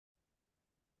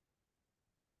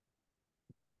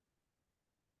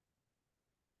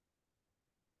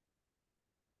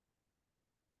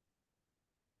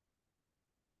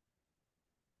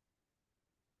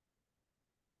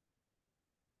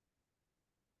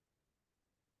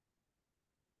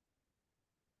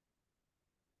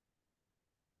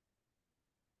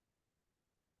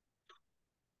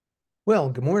Well,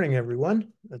 good morning,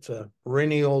 everyone. It's a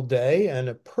rainy old day and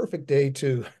a perfect day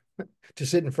to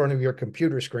sit in front of your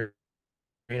computer screen,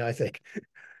 I think. I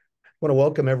want to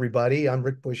welcome everybody. I'm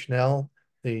Rick Bushnell,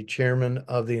 the chairman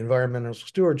of the Environmental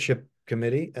Stewardship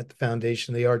Committee at the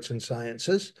Foundation of the Arts and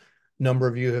Sciences. A number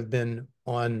of you have been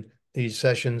on these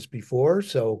sessions before,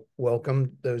 so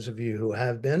welcome those of you who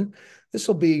have been. This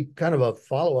will be kind of a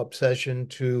follow-up session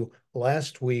to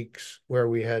last week's where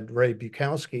we had Ray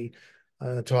Bukowski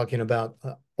talking about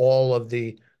all of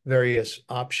the various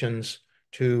options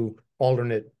to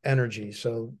alternate energy.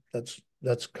 So that's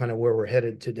kind of where we're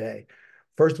headed today.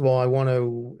 First of all, I want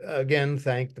to again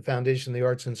thank the Foundation of the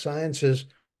Arts and Sciences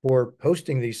for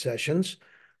hosting these sessions.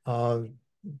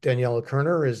 Daniela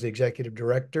Kerner is the executive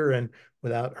director, and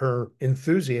without her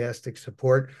enthusiastic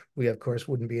support, we of course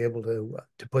wouldn't be able to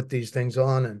put these things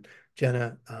on. And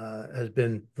Jenna has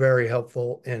been very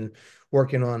helpful in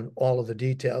working on all of the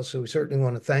details. So we certainly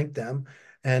want to thank them.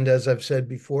 And as I've said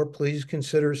before, please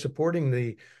consider supporting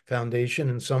the foundation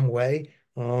in some way.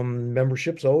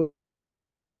 Membership's always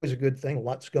a good thing.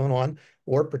 Lots going on,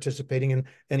 or participating in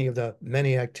any of the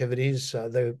many activities.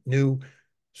 The new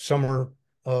summer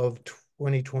of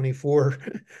 2024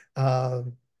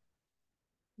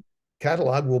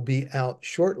 catalog will be out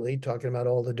shortly, talking about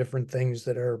all the different things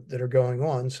that are going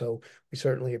on. So we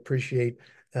certainly appreciate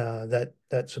that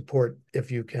support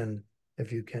if you can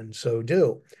so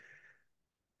do.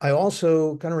 I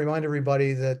also kind of remind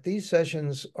everybody that these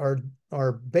sessions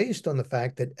are based on the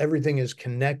fact that everything is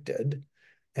connected,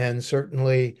 and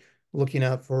certainly looking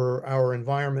out for our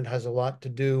environment has a lot to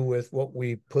do with what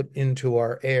we put into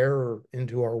our air, or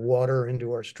into our water,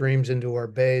 into our streams, into our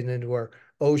bay, and into our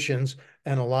oceans.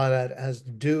 And a lot of that has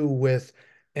to do with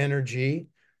energy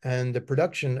and the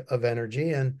production of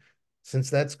energy. And since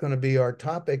that's going to be our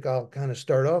topic, I'll kind of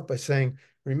start off by saying,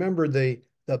 remember the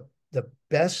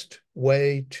best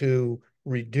way to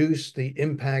reduce the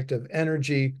impact of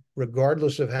energy,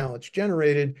 regardless of how it's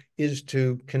generated, is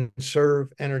to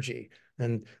conserve energy.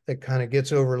 And that kind of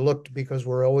gets overlooked because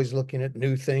we're always looking at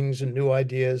new things and new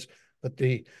ideas. But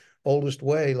the oldest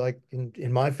way, like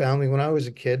in my family, when I was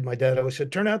a kid, my dad always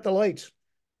said, turn out the lights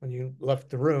when you left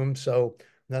the room. So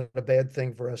not a bad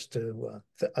thing for us to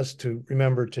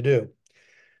remember to do.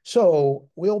 So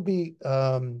we'll be,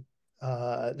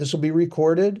 this will be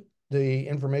recorded. The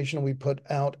information we put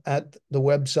out at the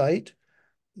website.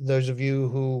 Those of you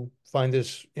who find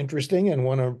this interesting and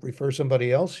want to refer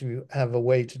somebody else, you have a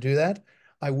way to do that.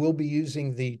 I will be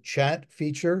using the chat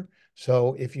feature.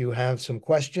 So if you have some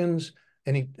questions,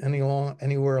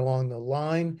 anywhere along the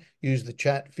line, use the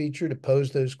chat feature to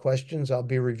pose those questions. I'll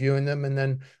be reviewing them, and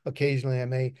then occasionally I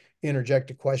may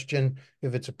interject a question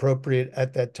if it's appropriate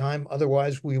at that time.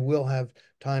 Otherwise, we will have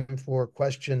time for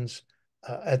questions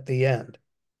at the end.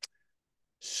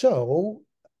 So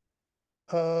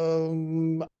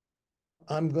I'm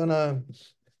going to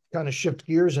kind of shift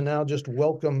gears and now just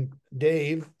welcome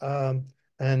Dave. And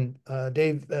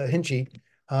Dave Hinchey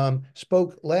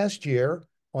spoke last year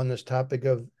on this topic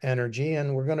of energy,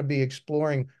 and we're going to be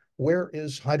exploring where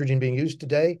is hydrogen being used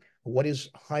today, what is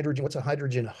hydrogen, what's a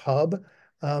hydrogen hub,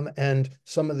 and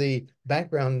some of the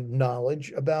background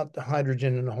knowledge about the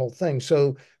hydrogen and the whole thing.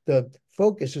 So the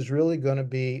focus is really going to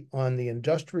be on the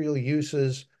industrial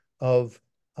uses of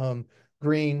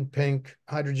green, pink,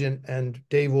 hydrogen, and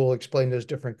Dave will explain those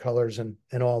different colors and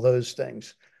all those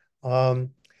things.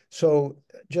 So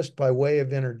just by way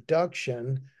of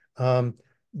introduction,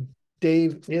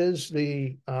 Dave is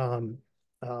he's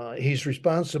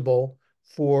responsible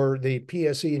for the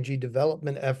PSEG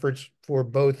development efforts for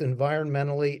both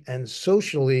environmentally and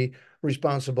socially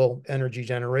responsible energy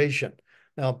generation.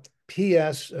 Now,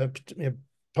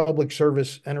 Public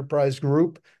Service Enterprise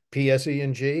Group,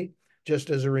 PSEG, just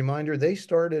as a reminder, they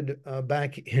started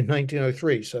back in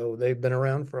 1903, so they've been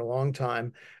around for a long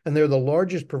time, and they're the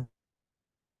largest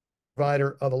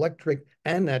provider of electric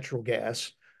and natural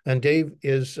gas. And Dave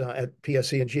is at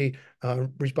PSEG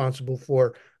responsible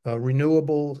for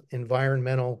renewable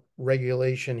environmental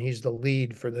regulation. He's the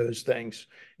lead for those things.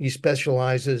 He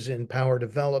specializes in power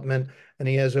development, and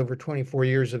he has over 24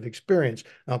 years of experience.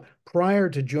 Now, prior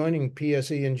to joining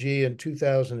PSEG in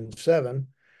 2007,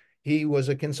 he was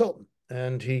a consultant,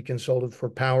 and he consulted for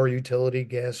power, utility,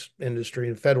 gas industry,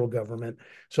 and federal government.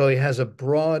 So he has a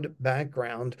broad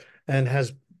background and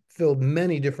has filled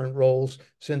many different roles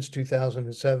since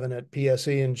 2007 at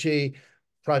PSEG,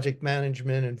 project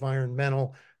management,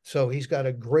 environmental. So he's got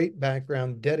a great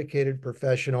background, dedicated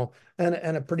professional, and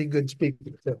a pretty good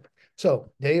speaker too.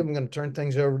 So Dave, I'm going to turn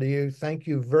things over to you. Thank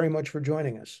you very much for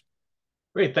joining us.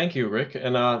 Great. Thank you, Rick.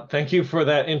 And thank you for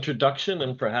that introduction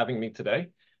and for having me today.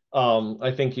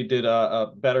 I think you did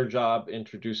a better job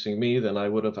introducing me than I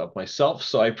would have of myself,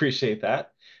 so I appreciate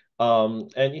that.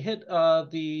 And you hit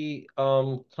the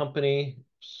company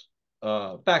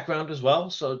background as well,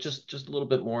 so just a little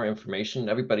bit more information.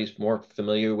 Everybody's more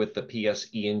familiar with the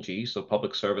PSEG, so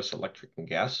Public Service Electric and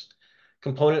Gas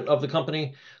component of the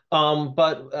company.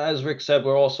 But as Rick said,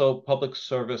 we're also Public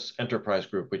Service Enterprise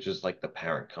Group, which is like the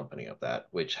parent company of that,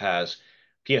 which has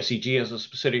PSEG as a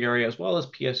subsidiary, as well as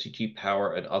PSEG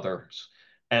Power and others.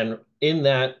 And in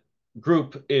that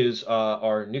group is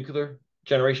our nuclear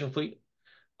generation fleet,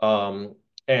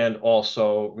 and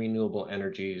also renewable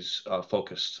energies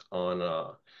focused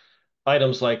on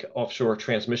items like offshore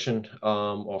transmission,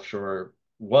 offshore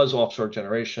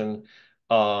generation,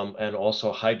 and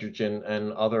also hydrogen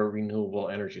and other renewable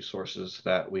energy sources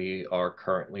that we are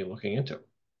currently looking into.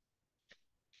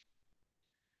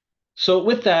 So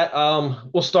with that,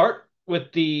 we'll start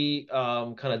with the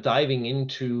kind of diving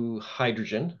into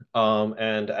hydrogen.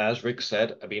 And as Rick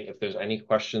said, I mean, if there's any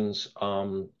questions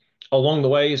along the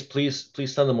ways, please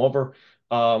send them over.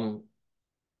 Um,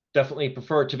 Definitely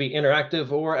prefer it to be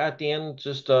interactive, or at the end,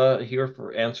 just here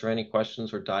for answer any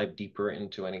questions or dive deeper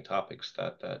into any topics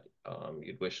that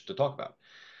you'd wish to talk about.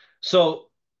 So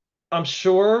I'm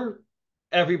sure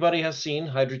everybody has seen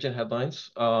hydrogen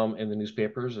headlines in the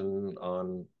newspapers and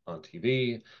on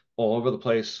TV all over the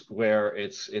place, where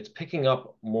it's picking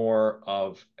up more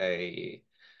of a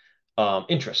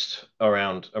interest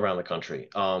around the country.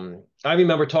 I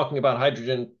remember talking about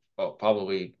hydrogen, well,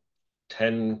 probably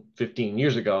 10, 15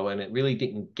 years ago, and it really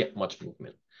didn't get much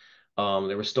movement.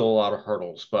 There were still a lot of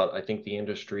hurdles, but I think the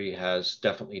industry has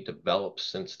definitely developed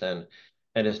since then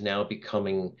and is now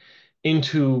becoming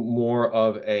into more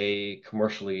of a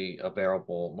commercially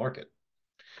available market.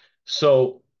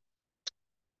 So,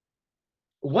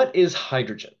 what is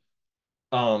hydrogen?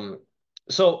 Um,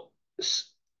 so,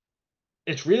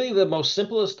 it's really the most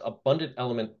simplest abundant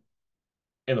element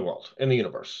in the world, in the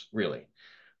universe, really.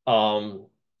 Um,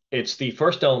 it's the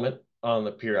first element on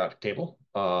the periodic table,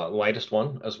 lightest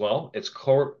one as well. It's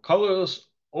colorless,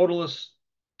 odorless,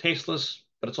 tasteless,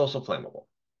 but it's also flammable.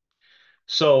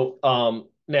 So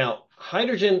now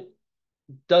hydrogen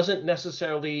doesn't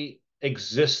necessarily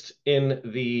exist in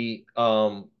the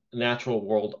natural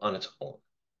world on its own.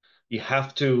 You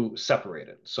have to separate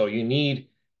it. So you need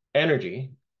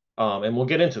energy, and we'll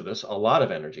get into this, a lot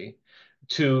of energy,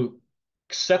 to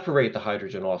separate the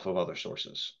hydrogen off of other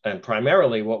sources. And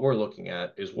primarily what we're looking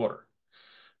at is water.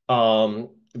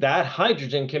 That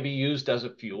hydrogen can be used as a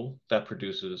fuel that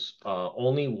produces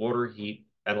only water, heat,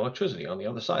 and electricity on the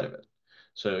other side of it.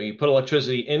 So you put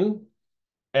electricity in,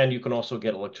 and you can also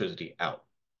get electricity out.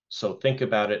 So think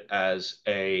about it as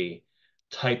a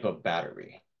type of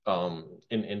battery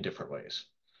in different ways.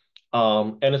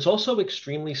 And it's also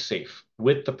extremely safe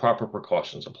with the proper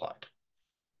precautions applied.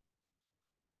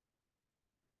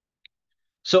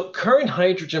 So current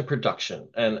hydrogen production,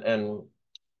 and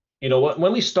you know what,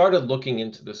 when we started looking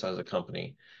into this as a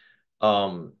company,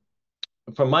 um,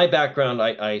 from my background,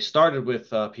 I started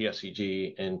with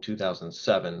PSEG in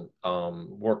 2007,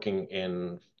 working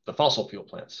in the fossil fuel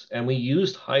plants, and we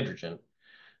used hydrogen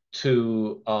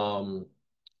to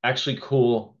actually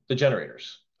cool the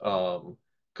generators.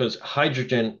 Because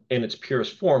hydrogen in its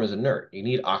purest form is inert. You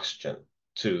need oxygen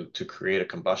to create a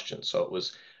combustion. So it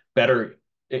was better.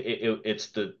 It's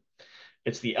the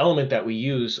element that we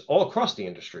use all across the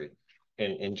industry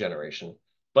in generation,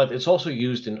 but it's also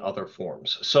used in other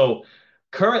forms. So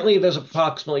currently, there's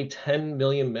approximately 10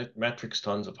 million metric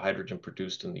tons of hydrogen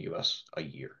produced in the U.S. a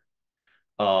year.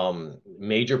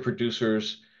 Major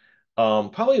producers,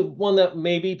 probably one that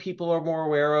maybe people are more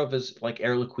aware of is like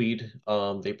Air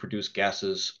Liquide. They produce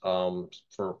gases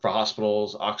for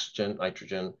hospitals, oxygen,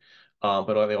 nitrogen,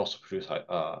 but they also produce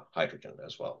hydrogen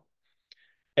as well.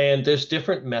 And there's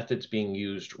different methods being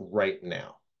used right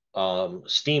now.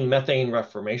 Steam methane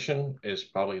reformation is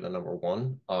probably the number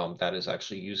one. That is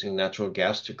actually using natural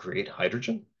gas to create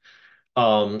hydrogen.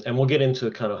 And we'll get into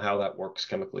kind of how that works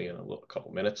chemically in a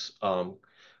couple minutes.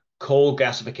 Coal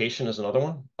gasification is another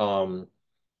one.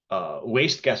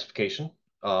 Waste gasification,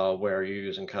 where you're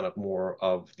using kind of more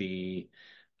of the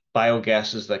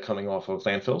biogases that are coming off of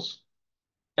landfills.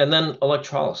 And then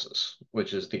electrolysis,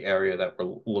 which is the area that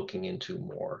we're looking into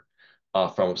more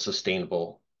from a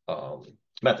sustainable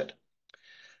method.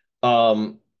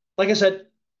 Um, like I said,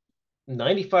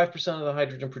 95% of the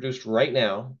hydrogen produced right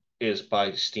now is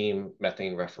by steam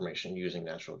methane reformation using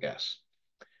natural gas.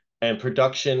 And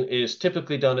production is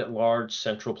typically done at large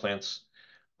central plants,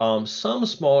 some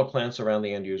smaller plants around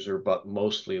the end user, but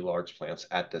mostly large plants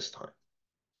at this time.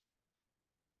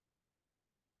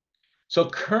 So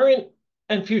current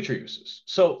and future uses.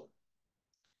 So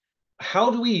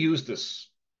how do we use this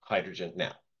hydrogen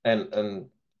now? And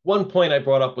one point I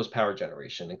brought up was power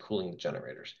generation and cooling the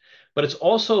generators, but it's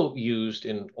also used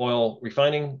in oil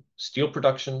refining, steel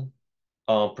production,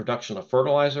 production of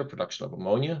fertilizer, production of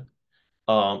ammonia.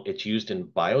 It's used in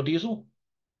biodiesel.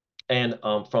 And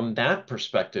from that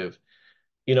perspective,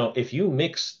 if you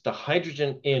mix the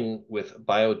hydrogen in with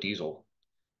biodiesel,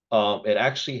 it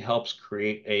actually helps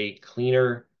create a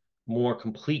cleaner, more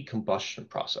complete combustion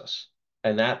process.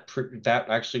 And that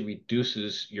actually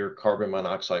reduces your carbon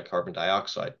monoxide, carbon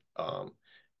dioxide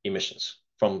emissions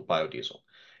from biodiesel.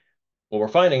 What we're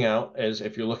finding out is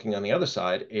if you're looking on the other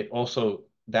side, it also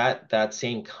that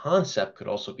same concept could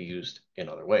also be used in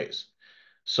other ways.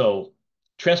 So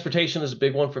transportation is a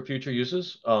big one for future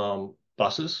uses.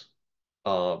 Buses,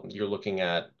 you're looking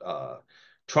at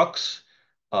trucks,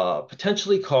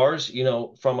 potentially cars,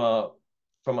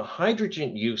 from a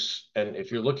hydrogen use, and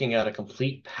if you're looking at a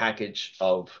complete package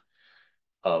of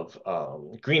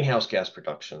greenhouse gas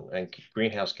production and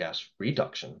greenhouse gas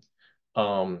reduction,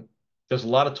 there's a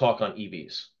lot of talk on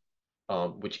EVs,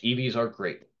 which EVs are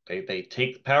great. They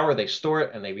take the power, they store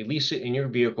it, and they release it in your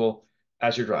vehicle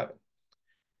as you're driving.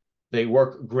 They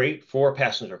work great for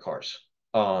passenger cars.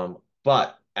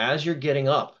 But as you're getting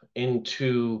up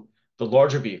into the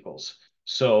larger vehicles,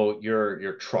 so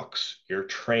your trucks, your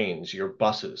trains, your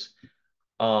buses,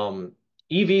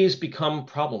 EVs become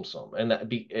troublesome, and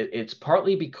it's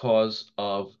partly because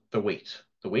of the weight.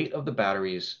 The weight of the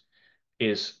batteries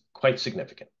is quite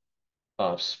significant,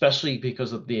 especially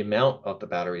because of the amount of the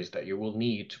batteries that you will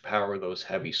need to power those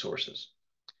heavy sources.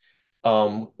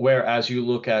 Whereas you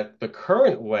look at the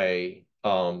current way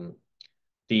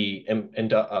the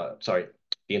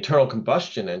internal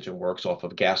combustion engine works off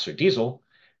of gas or diesel,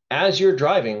 as you're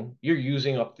driving, you're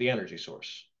using up the energy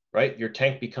source, right? Your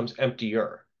tank becomes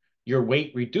emptier. Your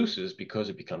weight reduces because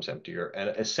it becomes emptier,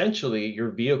 and essentially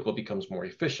your vehicle becomes more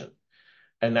efficient.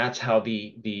 And that's how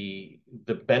the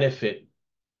benefit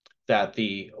that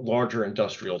the larger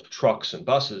industrial trucks and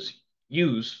buses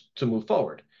use to move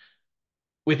forward.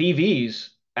 With EVs,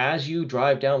 as you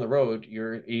drive down the road,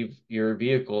 your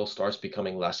vehicle starts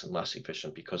becoming less and less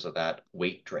efficient because of that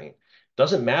weight drain.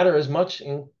 Doesn't matter as much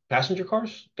in passenger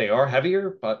cars. They are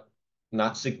heavier, but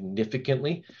not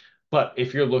significantly. But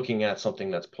if you're looking at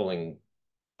something that's pulling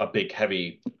a big,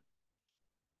 heavy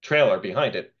trailer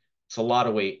behind it, it's a lot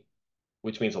of weight,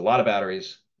 which means a lot of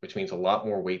batteries, which means a lot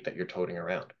more weight that you're toting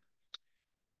around.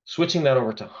 Switching that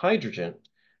over to hydrogen,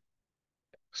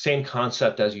 same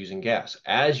concept as using gas.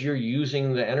 As you're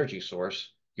using the energy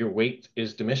source, your weight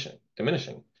is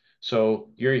diminishing. So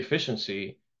your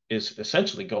efficiency is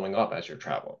essentially going up as you're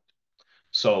traveling.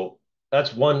 So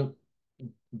that's one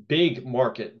big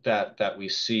market that we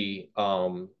see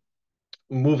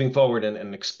moving forward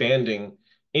and expanding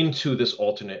into this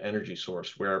alternate energy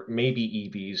source where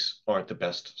maybe EVs aren't the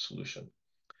best solution.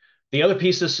 The other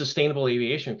piece is sustainable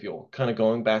aviation fuel, kind of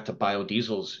going back to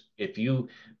biodiesels. If you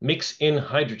mix in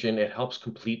hydrogen, it helps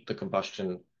complete the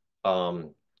combustion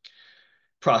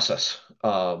process a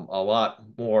lot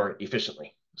more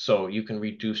efficiently. So you can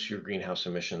reduce your greenhouse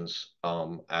emissions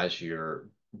as you're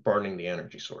burning the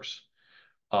energy source.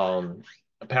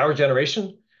 Power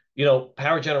generation,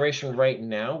 power generation right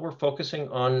now, we're focusing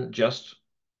on just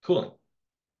cooling.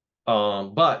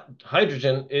 But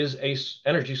hydrogen is an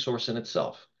energy source in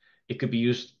itself. It could be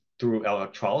used through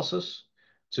electrolysis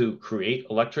to create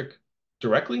electric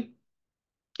directly.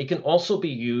 It can also be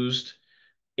used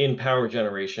in power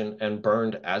generation and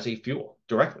burned as a fuel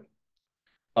directly.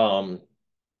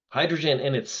 Hydrogen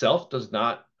in itself does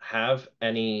not have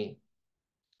any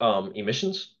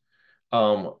emissions.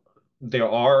 There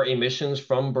are emissions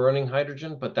from burning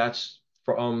hydrogen, but that's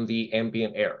from the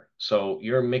ambient air. So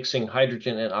you're mixing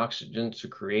hydrogen and oxygen to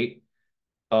create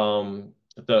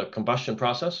the combustion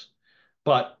process.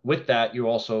 But with that, you're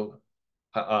also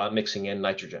mixing in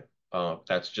nitrogen.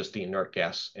 That's just the inert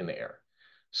gas in the air.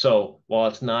 So while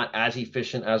it's not as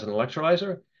efficient as an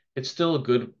electrolyzer, it's still a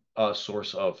good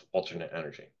source of alternate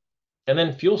energy. And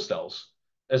then fuel cells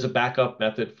as a backup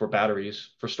method for batteries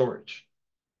for storage.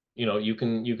 You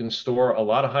can store a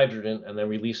lot of hydrogen and then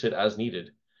release it as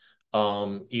needed,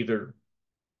 either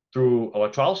through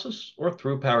electrolysis or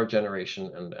through power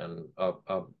generation and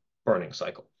a burning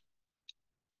cycle.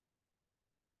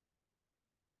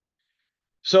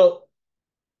 So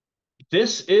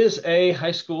this is a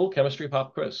high school chemistry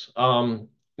pop quiz.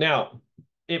 Now,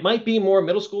 it might be more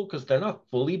middle school because they're not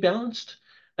fully balanced,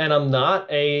 and I'm not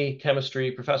a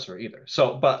chemistry professor either.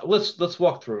 But let's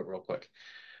walk through it real quick.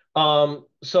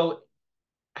 So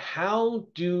how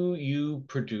do you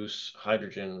produce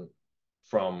hydrogen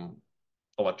from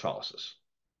electrolysis.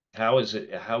 How is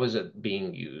it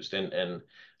being used? And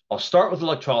I'll start with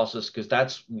electrolysis because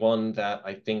that's one that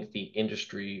I think the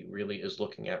industry really is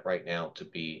looking at right now to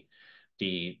be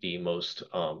the most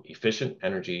efficient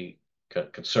energy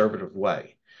conservative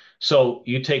way. So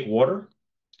you take water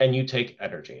and you take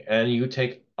energy and you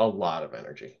take a lot of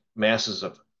energy, masses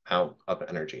of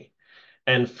energy.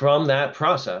 And from that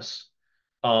process,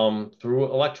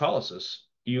 through electrolysis,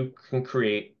 you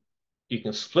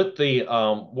can split the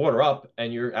water up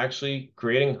and you're actually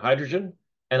creating hydrogen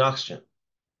and oxygen.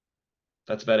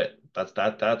 That's about it.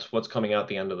 That's what's coming out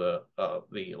the end of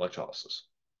the electrolysis.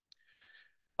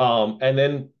 And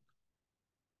then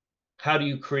how do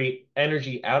you create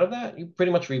energy out of that? You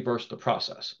pretty much reverse the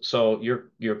process. So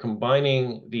you're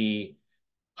combining the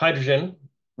hydrogen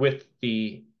with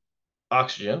the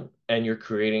oxygen and you're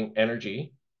creating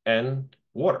energy and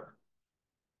water.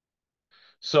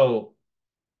 So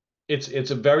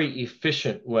it's a very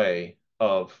efficient way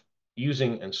of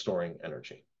using and storing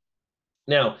energy.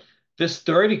 Now, this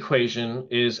third equation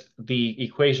is the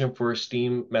equation for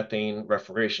steam methane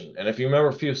reformation. And if you remember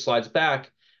a few slides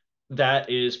back, that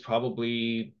is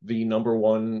probably the number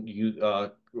one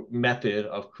method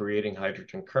of creating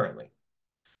hydrogen currently.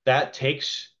 That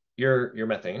takes your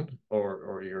methane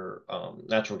or your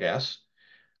natural gas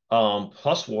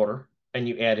plus water, and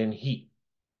you add in heat,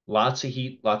 lots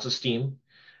of steam.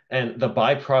 And the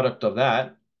byproduct of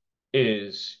that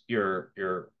is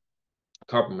your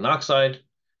carbon monoxide,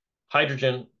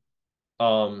 hydrogen,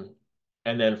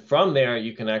 and then from there,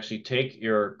 you can actually take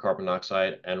your carbon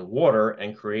dioxide and water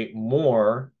and create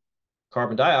more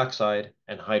carbon dioxide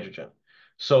and hydrogen.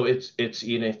 So it's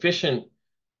an efficient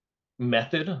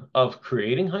method of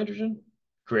creating hydrogen,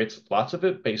 creates lots of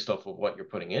it based off of what you're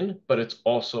putting in, but it's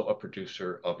also a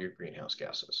producer of your greenhouse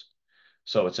gases.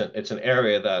 So it's an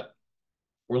area that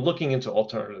we're looking into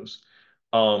alternatives.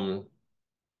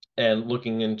 And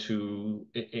looking into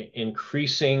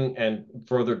increasing and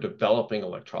further developing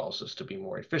electrolysis to be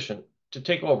more efficient to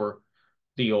take over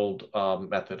the old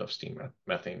method of steam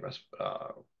methane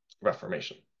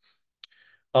reformation.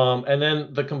 And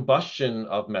then the combustion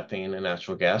of methane and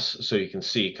natural gas, so you can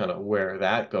see kind of where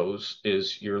that goes,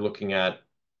 is you're looking at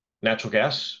natural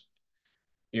gas,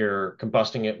 you're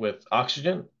combusting it with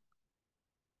oxygen,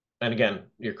 and again,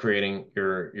 you're creating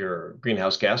your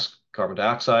greenhouse gas, carbon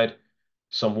dioxide,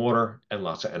 some water, and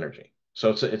lots of energy. So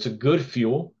it's a good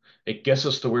fuel. It gets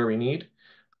us to where we need.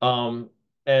 And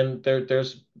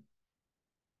there's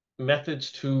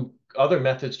other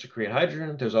methods to create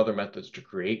hydrogen. There's other methods to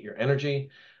create your energy.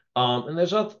 And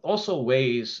there's also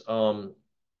ways, and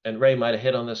Ray might have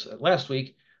hit on this last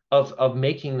week, of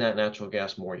making that natural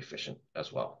gas more efficient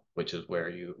as well, which is where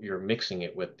you're mixing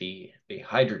it with the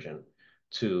hydrogen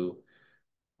to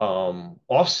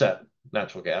offset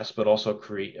natural gas, but also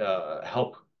create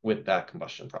help with that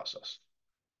combustion process.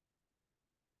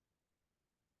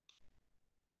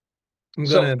 I'm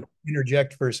So, going to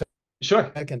interject for a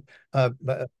sure. second. But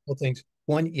a couple things.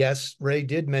 One, yes, Ray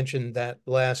did mention that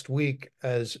last week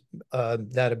as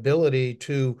that ability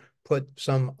to put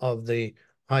some of the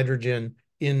hydrogen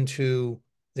into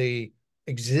the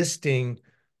existing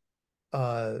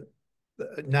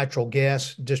natural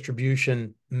gas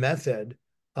distribution method.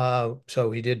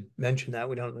 So he did mention that.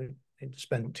 We don't need to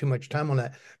spend too much time on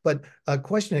that. But a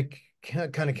question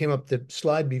that kind of came up the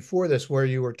slide before this, where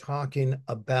you were talking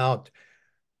about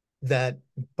that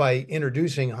by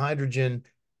introducing hydrogen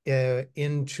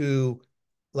into,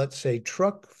 let's say,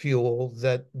 truck fuel,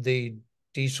 that the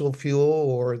diesel fuel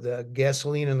or the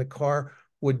gasoline in the car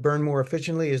would burn more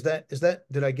efficiently. Is that,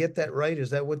 did I get that right? Is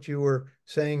that what you were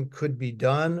saying could be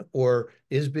done or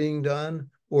is being done?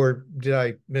 Or did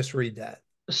I misread that?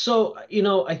 So,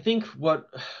 I think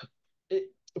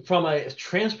from a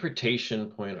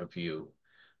transportation point of view,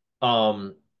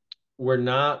 um, we're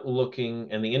not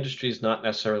looking, and the industry is not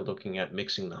necessarily looking at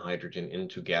mixing the hydrogen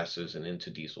into gases and into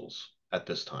diesels at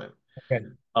this time. Okay.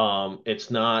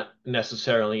 It's not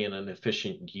necessarily an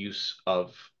efficient use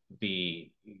of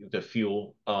the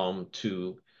fuel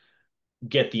to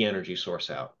get the energy source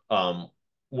out.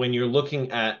 When you're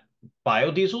looking at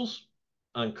biodiesels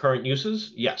on current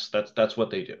uses, yes, that's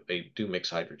what they do. They do mix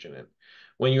hydrogen in.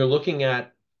 When you're looking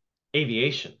at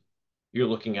aviation, you're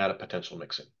looking at a potential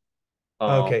mixing.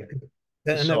 Um, Okay.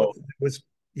 And that so was,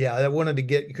 yeah, I wanted to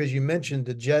get, because you mentioned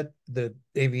the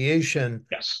aviation,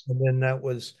 yes. and then that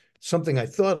was something I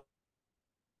thought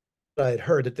I had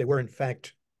heard that they were in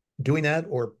fact doing that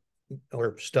or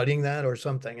studying that or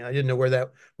something. I didn't know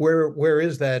where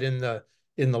is that in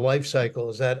the life cycle?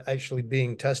 Is that actually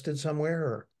being tested somewhere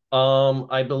or?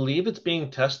 I believe it's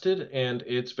being tested and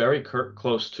it's very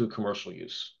close to commercial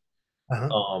use.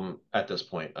 Uh-huh. At this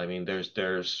point. I mean,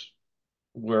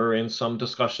 we're in some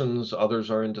discussions,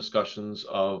 others are in discussions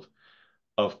of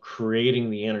creating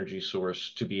the energy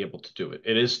source to be able to do it.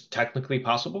 It is technically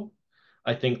possible.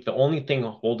 I think the only thing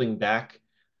holding back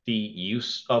the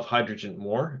use of hydrogen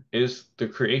more is the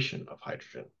creation of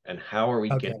hydrogen and how are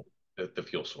we Okay. getting the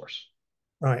fuel source.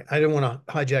 All right. I didn't want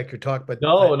to hijack your talk, but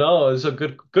No, no, it's a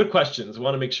good questions. I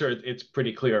want to make sure it's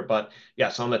pretty clear. But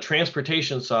yes, on the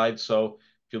transportation side, so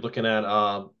if you're looking at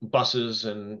buses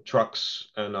and trucks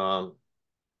and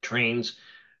trains,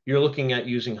 you're looking at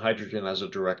using hydrogen as a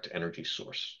direct energy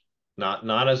source,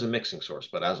 not as a mixing source,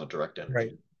 but as a direct right.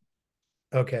 energy.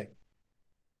 Okay.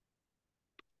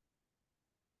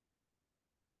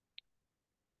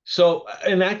 So,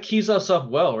 and that keys us up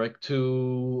well, right,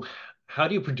 to how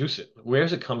do you produce it?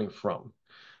 Where's it coming from?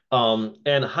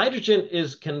 And hydrogen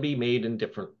can be made in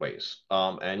different ways.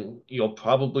 And you'll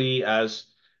probably, as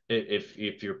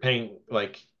if you're paying,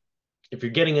 like if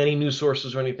you're getting any news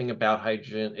sources or anything about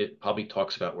hydrogen, it probably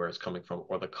talks about where it's coming from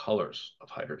or the colors of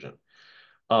hydrogen.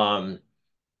 Um,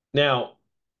 Now,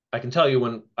 I can tell you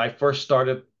when I first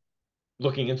started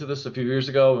looking into this a few years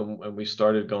ago, and we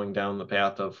started going down the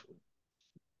path of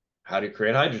how do you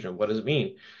create hydrogen? What does it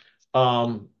mean?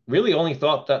 Really only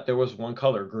thought that there was one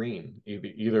color, green.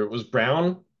 Either it was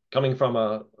brown coming from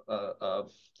a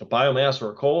biomass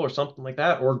or a coal or something like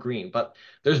that, or green. But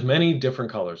there's many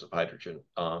different colors of hydrogen,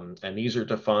 and these are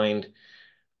defined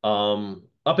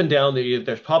up and down.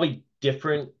 There's probably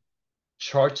different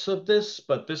charts of this,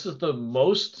 but this is the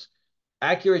most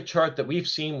accurate chart that we've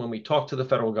seen when we talk to the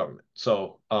federal government.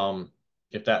 So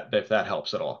if that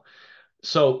helps at all.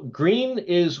 So green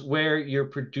is where you're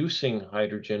producing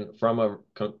hydrogen from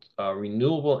a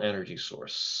renewable energy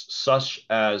source, such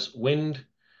as wind,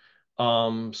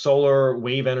 solar,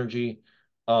 wave energy,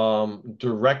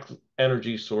 direct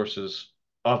energy sources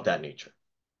of that nature.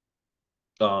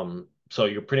 So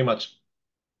you're pretty much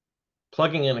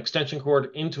plugging an extension cord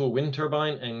into a wind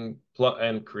turbine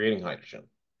and creating hydrogen.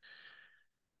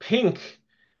 Pink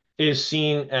is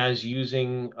seen as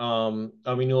using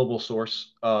a renewable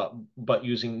source, but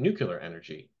using nuclear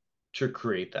energy to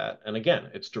create that. And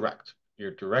again, it's direct.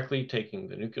 You're directly taking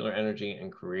the nuclear energy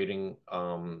and creating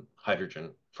hydrogen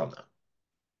from that.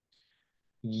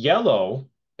 Yellow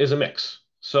is a mix.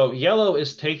 So yellow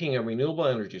is taking a renewable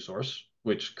energy source,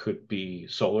 which could be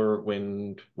solar,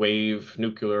 wind, wave,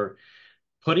 nuclear,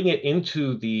 putting it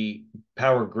into the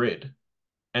power grid,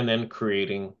 and then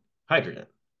creating hydrogen.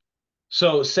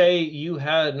 So say you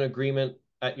had an agreement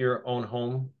at your own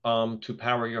home to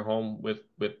power your home with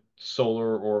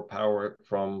solar or power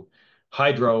from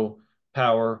hydro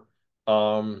power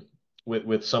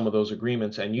with some of those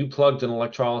agreements, and you plugged an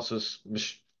electrolysis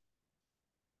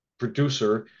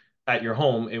producer at your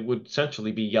home, it would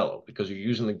essentially be yellow because you're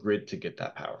using the grid to get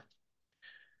that power.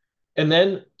 And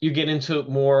then you get into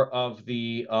more of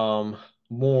the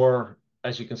more,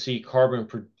 as you can see,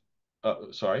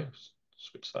 sorry,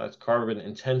 switch sides, carbon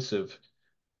intensive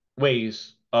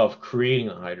ways of creating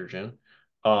the hydrogen,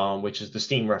 which is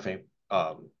the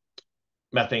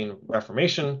methane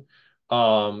reformation,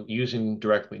 using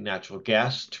directly natural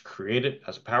gas to create it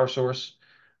as a power source,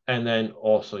 and then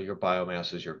also your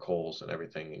biomasses, your coals, and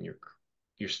everything, and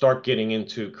you start getting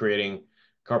into creating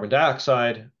carbon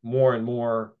dioxide, more and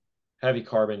more heavy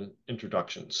carbon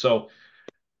introduction. So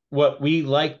what we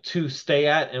like to stay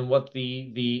at and what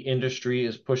the industry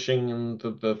is pushing and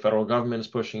the federal government is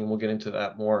pushing, and we'll get into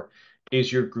that more,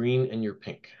 is your green and your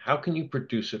pink. How can you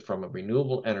produce it from a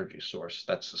renewable energy source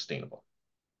that's sustainable?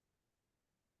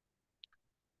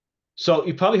 So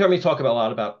you probably heard me talk about a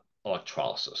lot about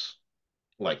electrolysis.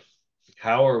 Like,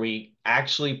 how are we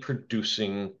actually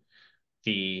producing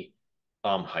the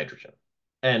hydrogen?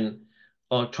 And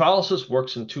electrolysis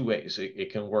works in two ways.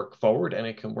 It can work forward and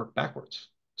it can work backwards.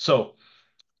 So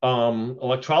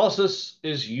electrolysis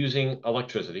is using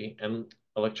electricity, and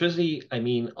electricity, I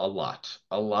mean a lot.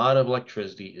 A lot of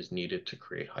electricity is needed to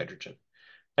create hydrogen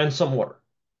and some water.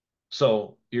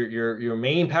 So your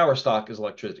main power stock is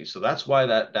electricity. So that's why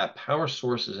that power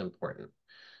source is important.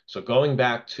 So going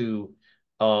back to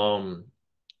um,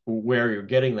 where you're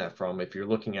getting that from, if you're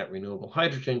looking at renewable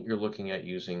hydrogen, you're looking at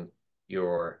using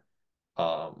your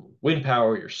wind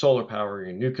power, your solar power,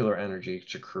 your nuclear energy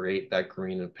to create that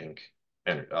green and pink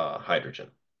hydrogen.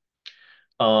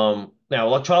 Now,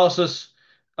 electrolysis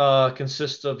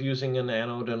consists of using an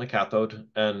anode and a cathode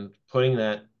and putting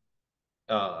that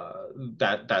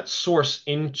source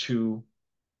into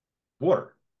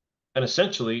water. And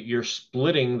essentially, you're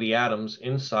splitting the atoms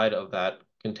inside of that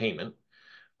containment.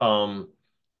 Um,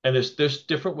 and there's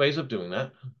different ways of doing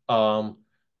that. Um,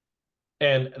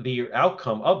 And the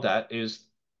outcome of that is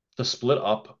the split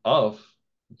up of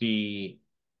the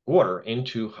water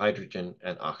into hydrogen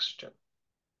and oxygen.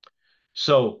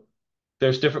 So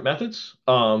there's different methods.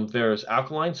 There's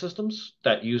alkaline systems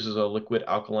that uses a liquid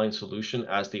alkaline solution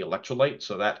as the electrolyte.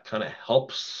 So that kind of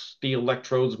helps the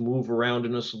electrodes move around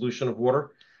in a solution of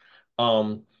water.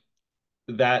 Um,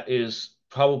 that is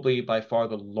probably by far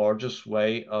the largest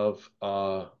way of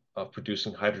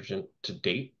producing hydrogen to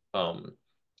date.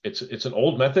 It's an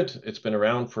old method. It's been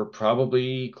around for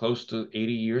probably close to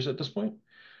 80 years at this point.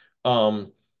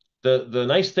 Um, the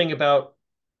nice thing about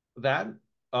that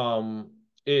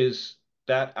is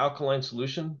that alkaline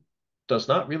solution does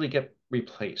not really get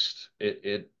replaced.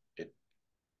 It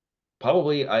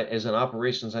probably is in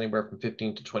operations anywhere from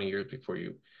 15 to 20 years before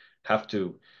you have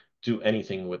to do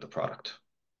anything with the product.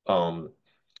 Um,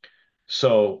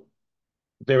 so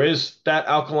there is that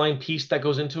alkaline piece that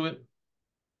goes into it.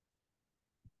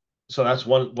 So that's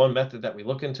one method that we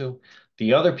look into.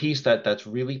 The other piece that's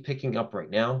really picking up right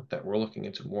now that we're looking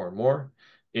into more and more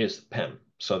is PEM.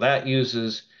 So that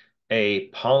uses a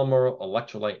polymer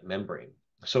electrolyte membrane.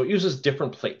 So it uses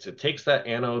different plates. It takes that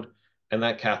anode and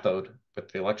that cathode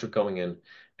with the electric going in,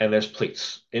 and there's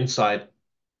plates inside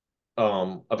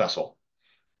a vessel,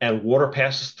 and water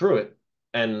passes through it,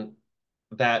 and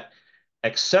that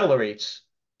accelerates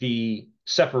the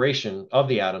separation of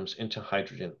the atoms into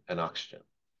hydrogen and oxygen.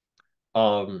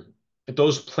 Um,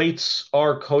 those plates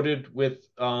are coated with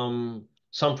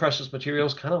some precious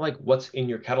materials, kind of like what's in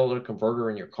your catalytic converter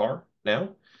in your car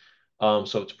now.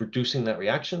 So it's producing that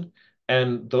reaction.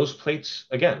 And those plates,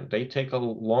 again, they take a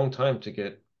long time to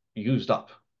get used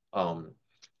up,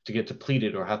 to get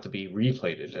depleted or have to be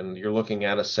replated. And you're looking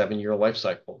at a 7-year life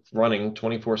cycle running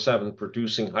 24/7,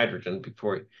 producing hydrogen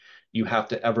before you have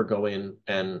to ever go in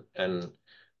and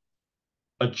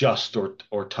adjust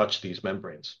or touch these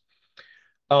membranes.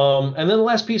 And then the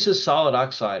last piece is solid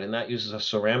oxide, and that uses a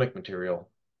ceramic material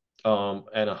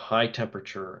and a high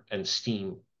temperature and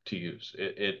steam to use.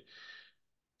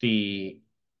 The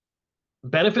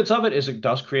benefits of it is it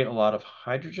does create a lot of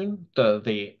hydrogen.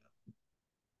 The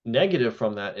negative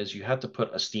from that is you have to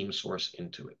put a steam source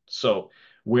into it. So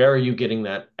where are you getting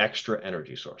that extra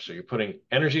energy source? So you're putting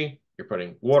energy, you're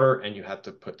putting water, and you have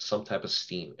to put some type of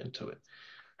steam into it.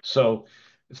 So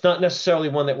it's not necessarily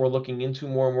one that we're looking into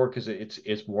more and more because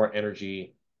it's more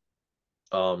energy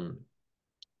um,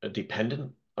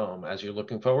 dependent as you're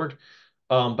looking forward.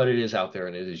 But it is out there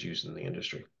and it is used in the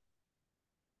industry.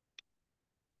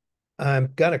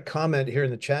 I've got a comment here in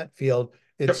the chat field.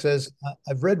 It Yep. says,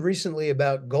 I've read recently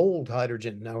about gold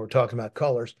hydrogen. Now we're talking about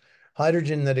colors.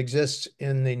 Hydrogen that exists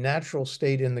in the natural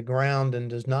state in the ground and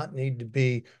does not need to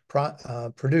be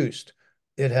produced.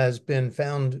 It has been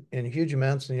found in huge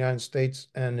amounts in the United States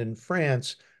and in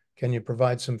France. Can you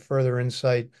provide some further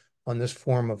insight on this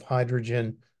form of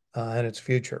hydrogen and its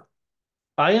future?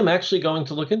 I am actually going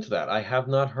to look into that. I have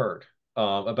not heard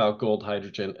about gold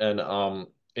hydrogen, and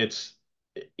it's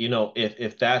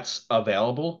if that's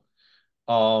available,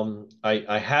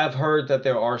 I have heard that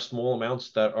there are small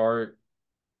amounts that are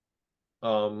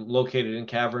located in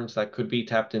caverns that could be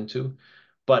tapped into,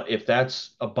 but if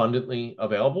that's abundantly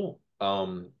available,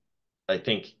 I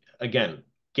think again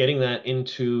getting that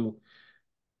into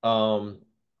um,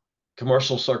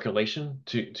 commercial circulation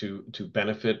to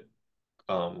benefit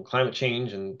climate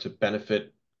change and to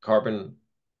benefit carbon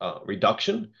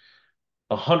reduction,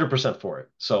 100% for it.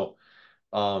 So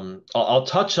I'll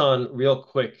touch on real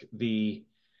quick the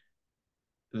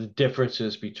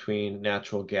differences between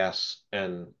natural gas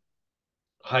and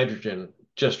hydrogen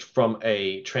just from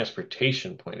a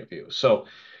transportation point of view. So,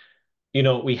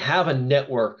 we have a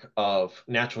network of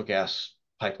natural gas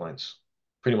pipelines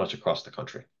pretty much across the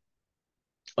country.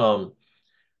 Um,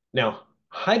 Now,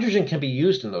 hydrogen can be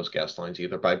used in those gas lines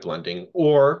either by blending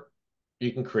or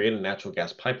you can create a natural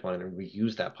gas pipeline and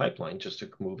reuse that pipeline just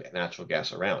to move natural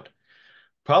gas around.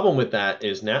 Problem with that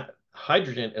is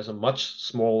hydrogen is a much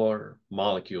smaller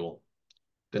molecule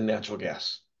than natural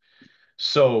gas.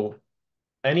 So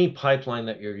any pipeline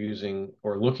that you're using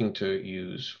or looking to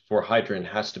use for hydrogen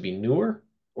has to be newer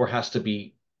or has to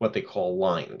be what they call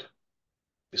lined.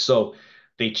 So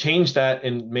they changed that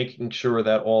in making sure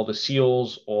that all the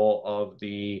seals, all of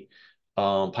the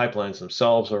pipelines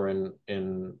themselves are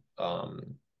in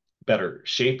better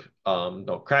shape.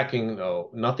 No cracking,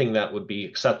 nothing that would be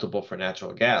acceptable for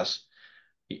natural gas.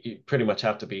 You pretty much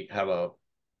have to have a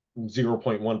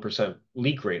 0.1%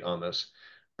 leak rate on this,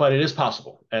 but it is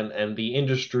possible, and the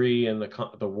industry and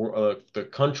the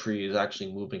country is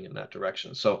actually moving in that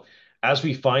direction. So as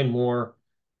we find more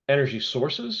energy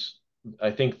sources,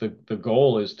 I think the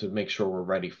goal is to make sure we're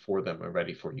ready for them and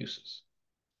ready for uses.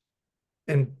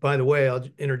 And by the way, I'll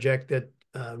interject that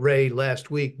Ray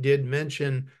last week did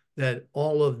mention that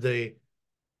all of the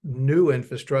new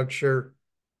infrastructure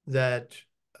that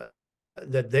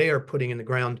that they are putting in the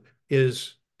ground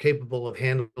is capable of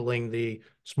handling the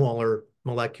smaller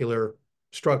molecular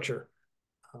structure.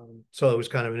 So it was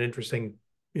kind of an interesting,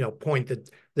 point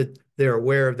that they're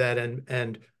aware of that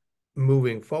and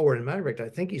moving forward. In matter of fact, I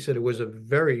think he said it was a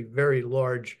very, very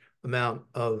large amount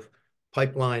of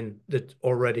pipeline that's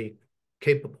already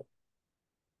capable.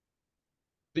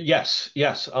 Yes,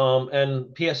 yes.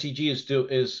 And PSEG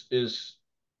is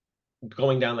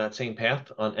going down that same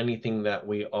path on anything that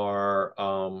we are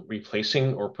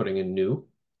replacing or putting in new.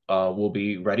 Will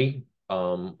be ready,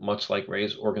 much like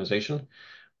Ray's organization.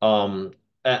 Um,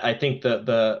 I think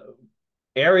the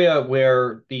area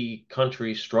where the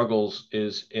country struggles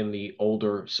is in the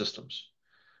older systems,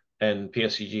 and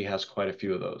PSEG has quite a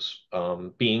few of those.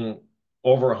 Being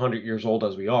over 100 years old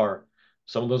as we are,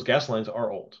 some of those gas lines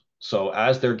are old. So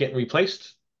as they're getting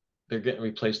replaced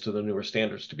to the newer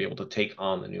standards to be able to take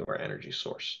on the newer energy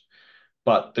source.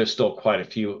 But there's still quite a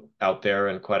few out there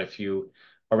and quite a few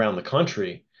around the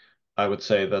country. I would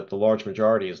say that the large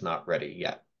majority is not ready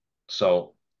yet.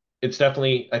 So it's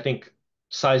definitely, I think,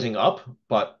 sizing up,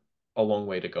 but a long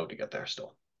way to go to get there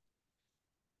still.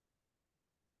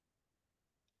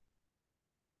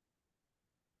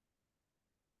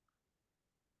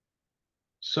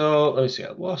 So let me see.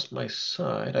 I lost my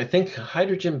side. I think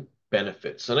hydrogen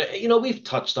benefits, and we've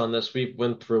touched on this. We've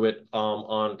went through it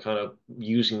on kind of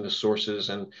using the sources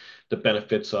and the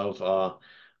benefits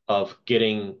of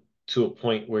getting to a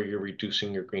point where you're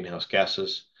reducing your greenhouse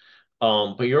gases.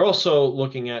 But you're also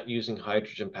looking at using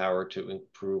hydrogen power to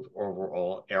improve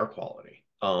overall air quality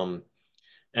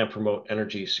and promote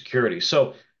energy security.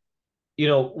 So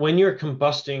when you're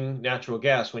combusting natural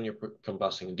gas, when you're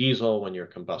combusting diesel, when you're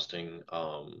combusting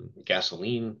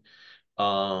gasoline,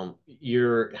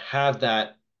 you have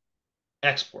that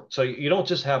export. So you don't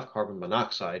just have carbon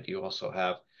monoxide, you also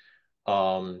have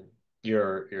um,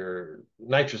 your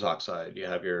nitrous oxide, you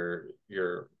have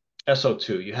your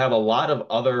SO2, you have a lot of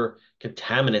other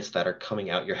contaminants that are coming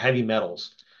out, your heavy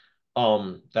metals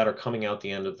that are coming out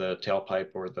the end of the tailpipe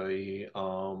or the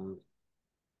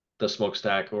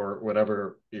smokestack or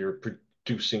whatever you're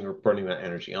producing or burning that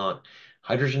energy on.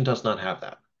 Hydrogen does not have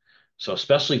that. So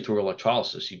especially through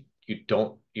electrolysis, you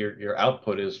don't your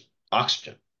output is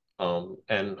oxygen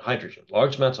and hydrogen,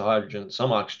 large amounts of hydrogen,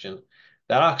 some oxygen.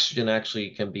 That oxygen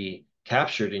actually can be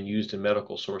captured and used in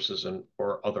medical sources and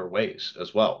or other ways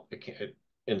as well.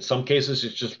 In some cases,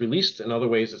 it's just released. In other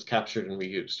ways, it's captured and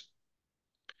reused.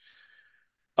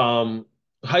 Um,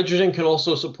 Hydrogen can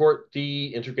also support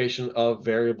the integration of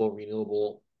variable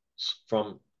renewables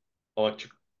from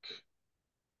electric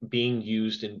being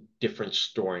used in different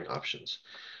storing options.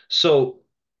 So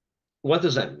what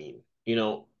does that mean?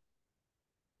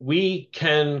 We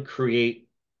can create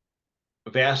a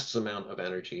vast amount of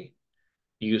energy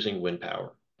using wind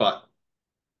power, but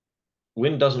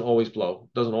wind doesn't always blow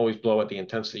at the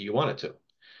intensity you want it to.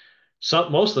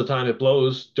 Most of the time it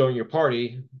blows during your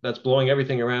party that's blowing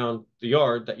everything around the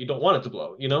yard that you don't want it to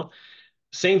blow.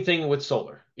 Same thing with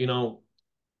solar.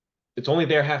 It's only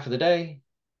there half of the day.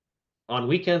 On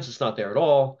weekends, it's not there at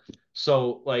all.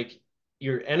 So, like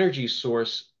your energy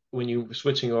source when you're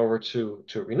switching over to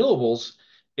renewables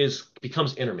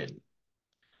becomes intermittent.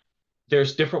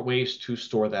 There's different ways to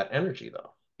store that energy,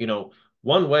 though.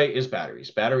 One way is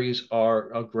batteries. Batteries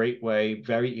are a great way,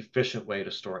 very efficient way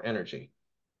to store energy.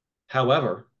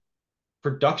 However,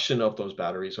 production of those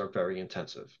batteries are very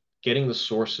intensive. Getting the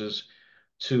sources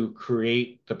to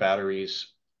create the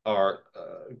batteries are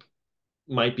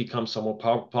might become somewhat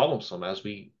problemsome as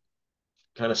we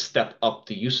kind of step up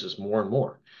the uses more and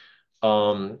more.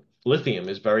 Lithium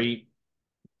is very,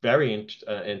 very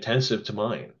intensive to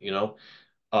mine.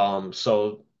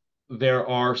 So there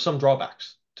are some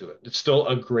drawbacks to it. It's still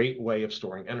a great way of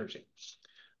storing energy.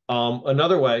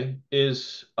 Another way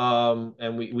is,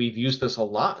 and we've used this a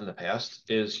lot in the past,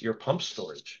 is your pump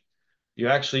storage. You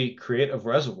actually create a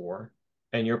reservoir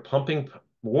and you're pumping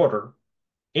water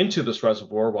into this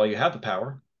reservoir while you have the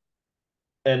power.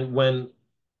 And when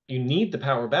you need the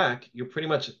power back, you're pretty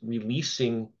much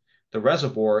releasing the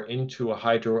reservoir into a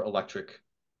hydroelectric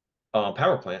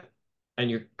power plant, and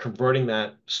you're converting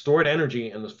that stored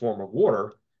energy in the form of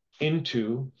water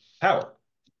into power.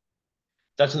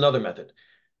 That's another method.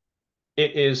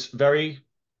 It is very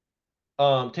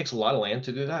takes a lot of land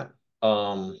to do that.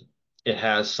 Um, it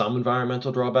has some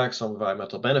environmental drawbacks, some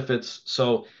environmental benefits.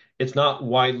 So it's not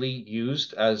widely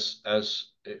used as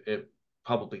it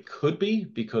probably could be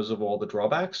because of all the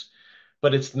drawbacks,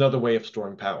 but it's another way of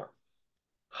storing power.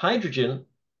 Hydrogen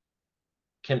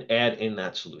can add in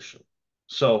that solution.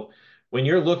 So when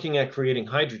you're looking at creating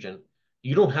hydrogen,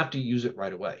 you don't have to use it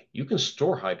right away. You can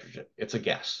store hydrogen. It's a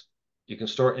gas. You can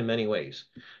store it in many ways.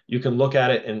 You can look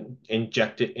at it and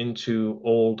inject it into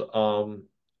old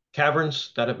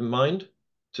caverns that have been mined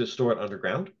to store it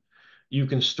underground. You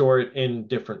can store it in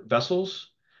different vessels.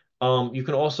 You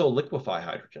can also liquefy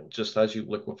hydrogen, just as you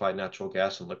liquefy natural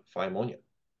gas and liquefy ammonia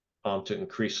to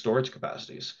increase storage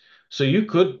capacities. So you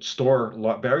could store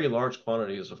very large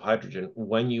quantities of hydrogen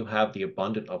when you have the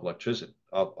abundance of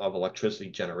electricity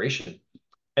generation,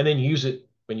 and then use it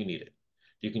when you need it.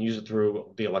 You can use it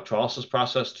through the electrolysis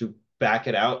process to back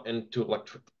it out into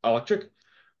electric,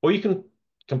 or you can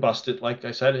combust it, like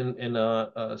I said,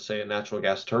 in say a natural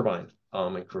gas turbine,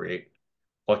 and create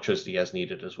electricity as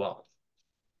needed as well.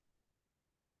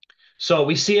 So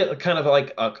we see it kind of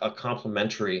like a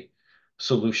complementary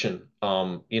solution.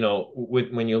 When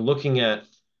you're looking at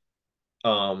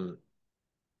um,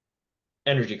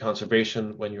 energy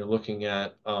conservation, when you're looking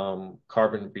at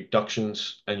carbon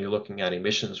reductions and you're looking at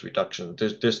emissions reduction,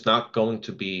 there's not going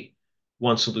to be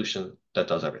one solution that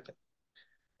does everything.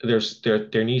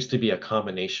 There needs to be a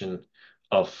combination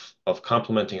of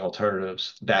complementing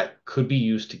alternatives that could be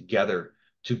used together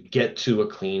to get to a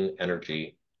clean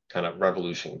energy kind of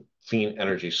revolution, clean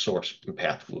energy source and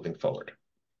path moving forward.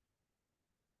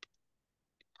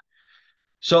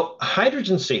 So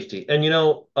hydrogen safety, and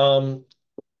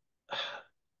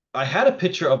I had a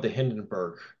picture of the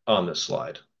Hindenburg on this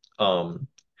slide. And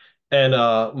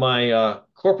my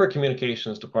corporate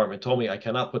communications department told me I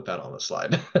cannot put that on the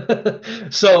slide.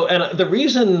 So, and the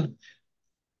reason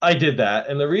I did that,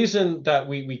 and the reason that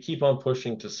we keep on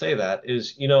pushing to say that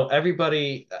is,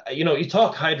 everybody, you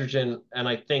talk hydrogen, and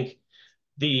I think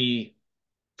the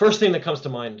first thing that comes to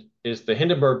mind is the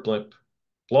Hindenburg blimp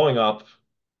blowing up,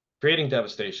 creating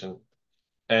devastation,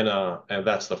 and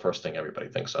that's the first thing everybody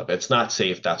thinks of. It's not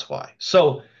safe, that's why.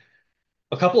 So,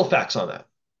 a couple of facts on that.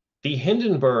 The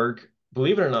Hindenburg,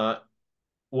 believe it or not,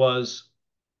 was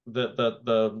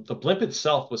the blimp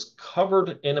itself was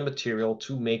covered in a material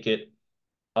to make it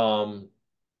um,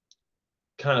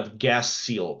 kind of gas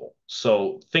sealable.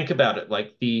 So think about it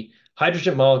like the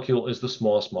hydrogen molecule is the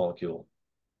smallest molecule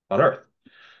on Earth.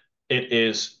 It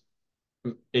is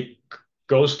it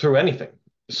goes through anything.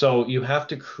 So you have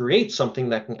to create something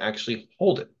that can actually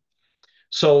hold it.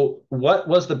 So what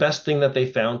was the best thing that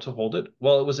they found to hold it?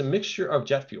 Well, it was a mixture of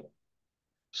jet fuel.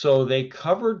 So they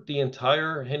covered the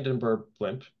entire Hindenburg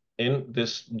blimp in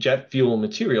this jet fuel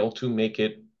material to make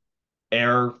it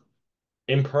air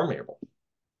impermeable,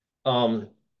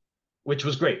 which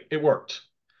was great. It worked.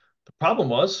 The problem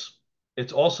was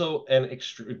it's also an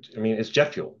I mean, it's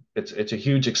jet fuel. It's a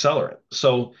huge accelerant.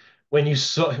 So when you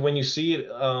see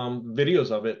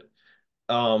videos of it,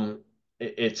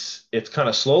 it's kind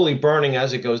of slowly burning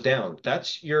as it goes down.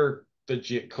 That's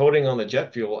the coating on the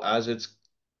jet fuel as it's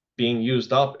being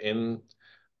used up in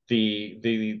the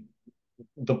the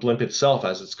the blimp itself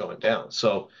as it's going down.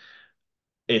 So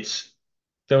it's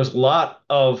there was a lot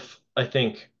of, I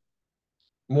think,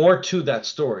 more to that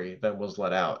story than was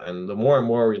let out. And the more and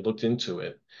more we looked into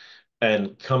it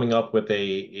and coming up with does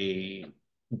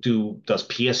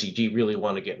PSEG really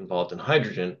want to get involved in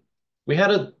hydrogen? We had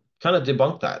to kind of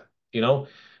debunk that.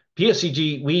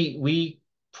 PSEG, we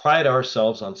pride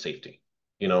ourselves on safety,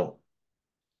 you know,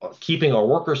 keeping our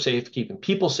workers safe, keeping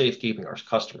people safe, keeping our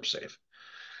customers safe.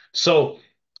 So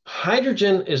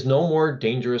hydrogen is no more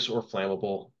dangerous or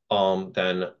flammable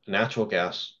than natural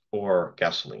gas or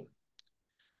gasoline.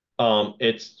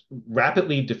 It's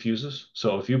rapidly diffuses.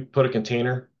 So if you put a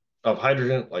container of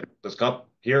hydrogen like this cup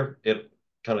here, it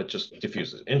kind of just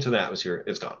diffuses into the atmosphere.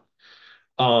 It's gone.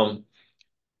 Um,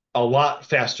 a lot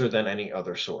faster than any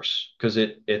other source because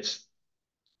it's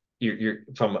you're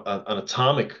from an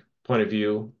atomic point of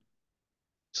view.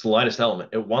 It's the lightest element.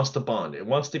 It wants to bond. It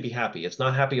wants to be happy. It's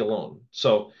not happy alone.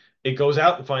 So it goes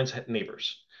out and finds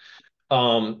neighbors.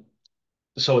 Um,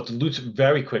 so it dilutes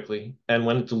very quickly, and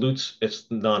when it dilutes, it's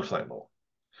non-flammable.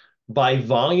 By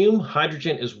volume,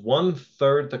 hydrogen is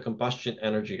 1/3 the combustion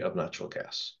energy of natural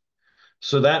gas.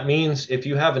 So that means if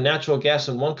you have a natural gas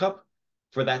in one cup,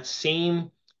 for that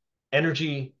same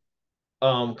energy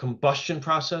combustion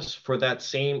process, for that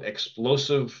same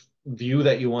explosive view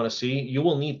that you want to see, you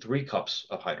will need 3 cups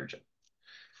of hydrogen.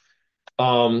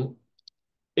 Um,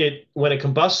 when it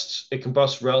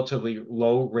combusts relatively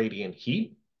low radiant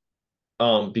heat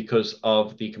because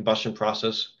of the combustion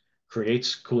process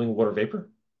creates cooling water vapor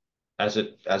as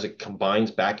it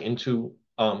combines back into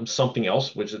something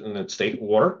else, which is in its state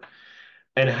water,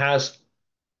 and has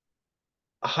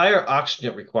a higher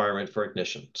oxygen requirement for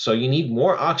ignition. So you need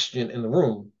more oxygen in the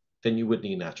room than you would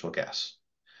need natural gas.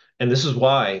 And this is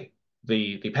why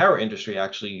the power industry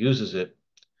actually uses it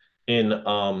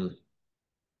in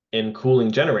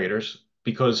cooling generators,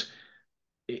 because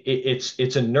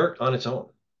it's inert on its own.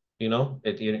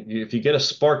 If you get a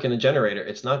spark in a generator,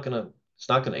 it's not gonna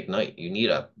ignite. You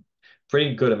need a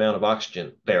pretty good amount of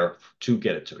oxygen there to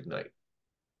get it to ignite.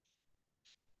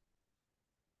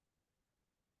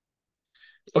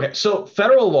 Okay, so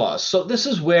federal laws. So this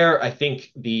is where I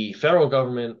think the federal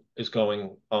government is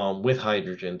going with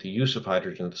hydrogen, the use of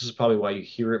hydrogen. This is probably why you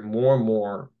hear it more and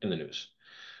more in the news.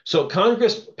 So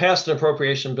Congress passed an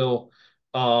appropriation bill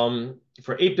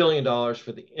for $8 billion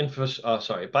for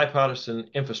the bipartisan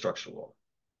infrastructure law.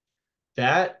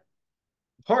 That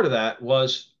part of that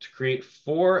was to create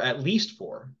at least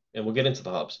four, and we'll get into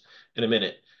the hubs in a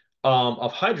minute,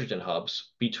 of hydrogen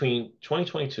hubs between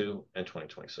 2022 and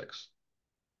 2026.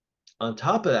 On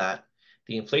top of that,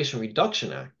 the Inflation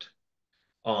Reduction Act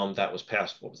that was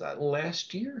passed, what was that,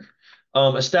 last year?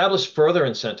 Established further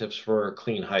incentives for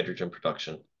clean hydrogen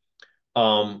production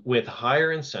with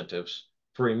higher incentives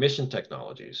for emission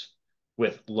technologies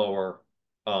with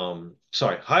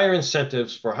higher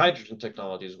incentives for hydrogen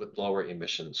technologies with lower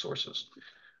emission sources.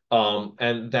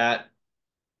 And that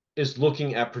is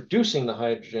looking at producing the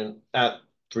hydrogen at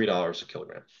 $3 a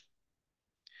kilogram.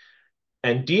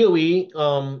 And DOE,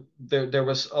 there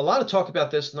was a lot of talk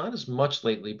about this, not as much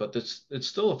lately, but it's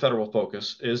still a federal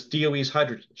focus, is DOE's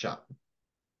hydrogen shop.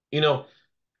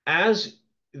 As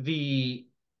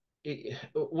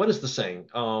what is the saying?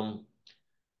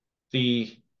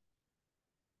 The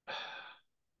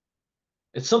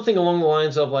It's something along the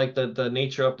lines of like the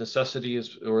nature of necessity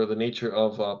is, or the nature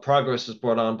of progress is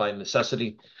brought on by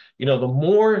necessity. The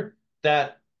more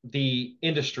that the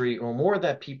industry or more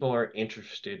that people are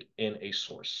interested in a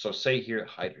source. So say here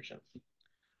hydrogen,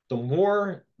 the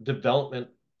more development,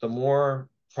 the more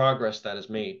progress that is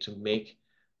made to make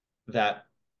that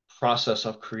process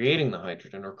of creating the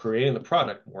hydrogen or creating the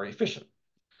product more efficient.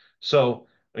 So,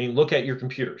 I mean, look at your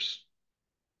computers.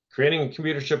 Creating a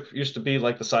computer chip used to be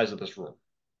like the size of this room.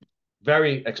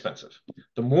 Very expensive.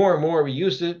 The more and more we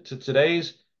use it to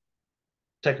today's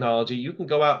technology, you can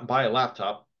go out and buy a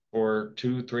laptop for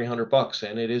 $200-300,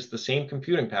 and it is the same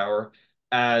computing power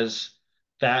as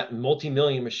that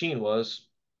multi-million machine was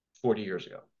 40 years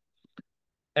ago.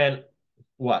 And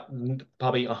what?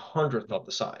 Probably 100th of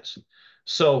the size.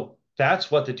 So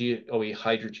that's what the DOE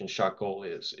hydrogen shot goal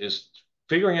is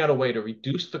figuring out a way to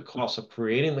reduce the cost of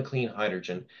creating the clean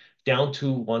hydrogen down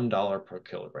to $1 per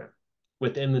kilogram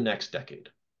within the next decade.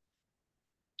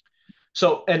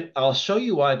 So, and I'll show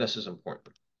you why this is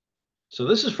important. So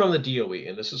this is from the DOE,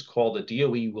 and this is called the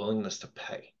DOE willingness to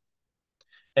pay.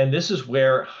 And this is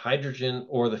where hydrogen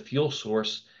or the fuel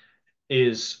source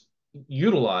is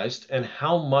utilized and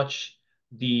how much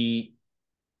they're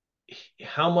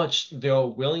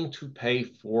willing to pay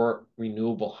for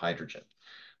renewable hydrogen.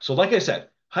 So like I said,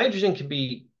 hydrogen can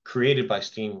be created by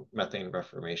steam methane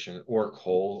reformation or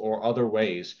coal or other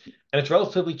ways, and it's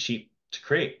relatively cheap to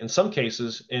create. In some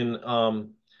cases, in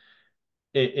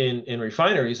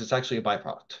refineries, it's actually a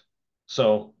byproduct.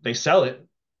 So they sell it,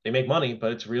 they make money,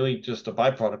 but it's really just a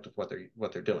byproduct of what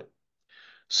they're doing.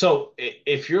 So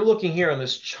if you're looking here on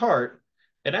this chart,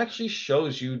 it actually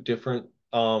shows you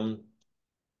uh,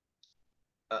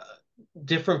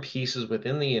 different pieces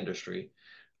within the industry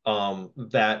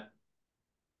that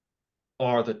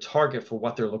are the target for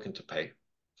what they're looking to pay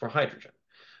for hydrogen.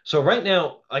 So right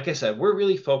now, like I said, we're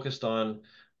really focused on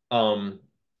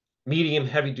medium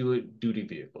heavy duty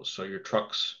vehicles. So your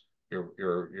trucks,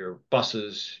 your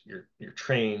buses, your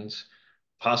trains,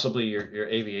 possibly your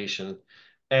aviation.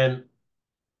 And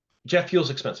jet fuel is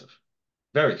expensive,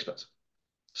 very expensive.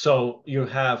 So you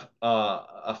have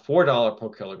a $4 per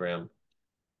kilogram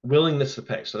willingness to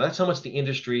pay. So that's how much the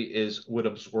industry would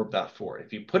absorb that for.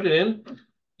 If you put it in,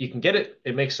 you can get it.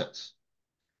 It makes sense.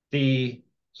 Sorry,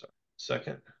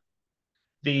 second.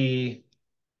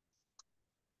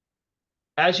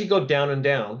 As you go down and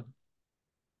down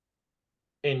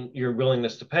in your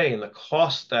willingness to pay and the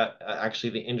cost that actually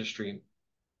the industry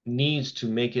needs to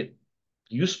make it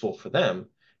useful for them,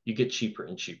 you get cheaper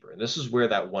and cheaper. And this is where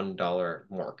that $1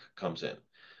 mark comes in.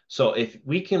 So if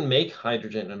we can make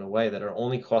hydrogen in a way that it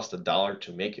only costs $1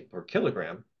 to make it per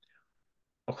kilogram,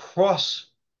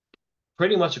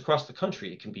 pretty much across the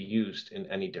country, it can be used in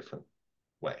any different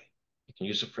way. You can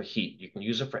use it for heat. You can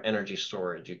use it for energy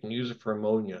storage. You can use it for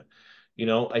ammonia.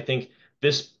 I think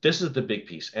this is the big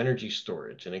piece, energy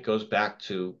storage. And it goes back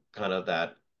to kind of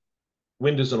that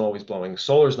wind isn't always blowing,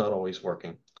 solar's not always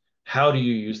working. how do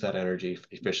you use that energy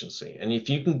efficiency? And if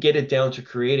you can get it down to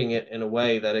creating it in a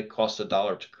way that it costs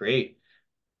 $1 to create,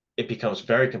 it becomes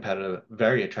very competitive,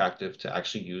 very attractive to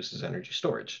actually use as energy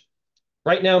storage.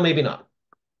 Right now, maybe not.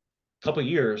 A couple of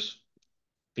years,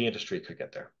 the industry could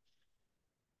get there.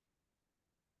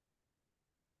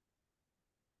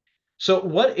 So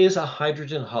what is a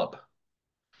hydrogen hub?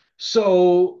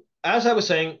 So as I was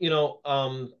saying,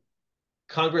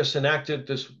 Congress enacted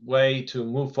this way to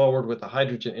move forward with the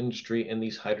hydrogen industry and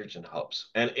these hydrogen hubs.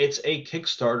 And it's a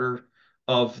Kickstarter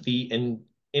of the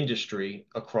industry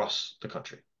across the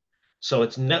country. So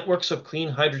it's networks of clean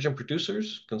hydrogen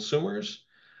producers, consumers,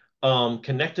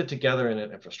 connected together in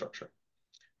an infrastructure.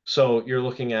 So you're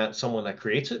looking at someone that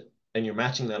creates it, and you're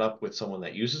matching that up with someone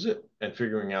that uses it and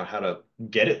figuring out how to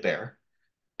get it there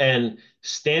and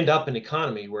stand up an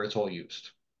economy where it's all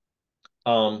used.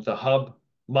 The hub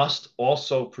must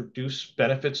also produce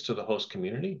benefits to the host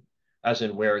community, as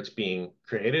in where it's being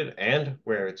created and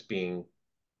where it's being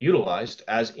utilized,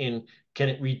 as in, can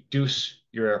it reduce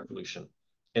your air pollution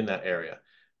in that area?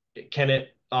 Can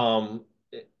it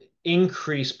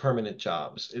increase permanent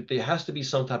jobs? There has to be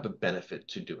some type of benefit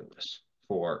to doing this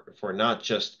for not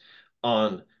just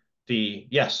on the,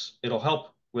 yes, it'll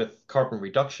help with carbon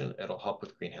reduction, it'll help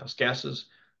with greenhouse gases,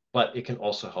 but it can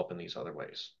also help in these other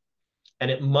ways. And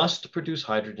it must produce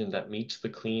hydrogen that meets the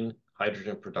clean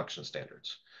hydrogen production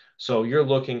standards. So you're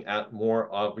looking at more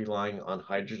of relying on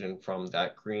hydrogen from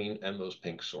that green and those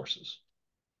pink sources.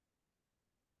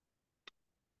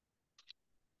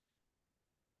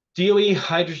 DOE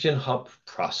Hydrogen Hub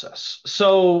process.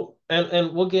 So,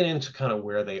 and we'll get into kind of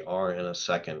where they are in a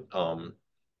second.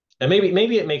 And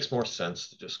maybe it makes more sense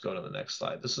to just go to the next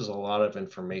slide. This is a lot of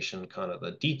information, kind of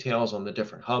the details on the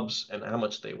different hubs and how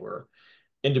much they were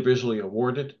individually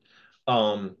awarded.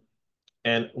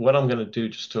 And what I'm going to do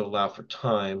just to allow for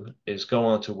time is go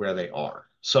on to where they are.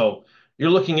 So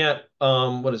you're looking at,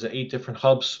 what is it, 8 different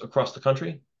hubs across the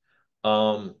country.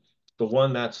 The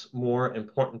one that's more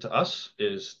important to us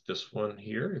is this one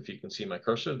here. If you can see my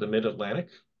cursor, the Mid-Atlantic.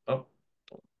 Oh,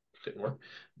 didn't work.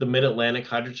 The Mid-Atlantic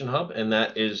Hydrogen Hub, and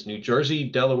that is New Jersey,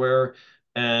 Delaware,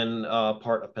 and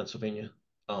part of Pennsylvania.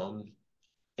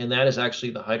 And that is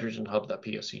actually the hydrogen hub that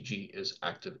PSEG is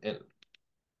active in.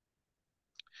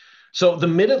 So the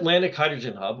Mid-Atlantic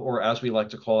Hydrogen Hub, or as we like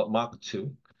to call it, Mach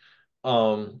 2.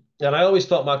 And I always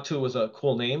thought Mach 2 was a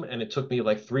cool name, and it took me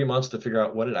like 3 months to figure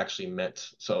out what it actually meant.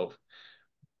 So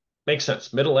makes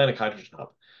sense. Mid-Atlantic Hydrogen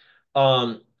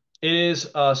Hub. It is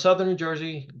southern New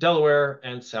Jersey, Delaware,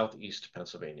 and southeast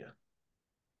Pennsylvania.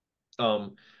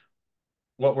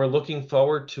 What we're looking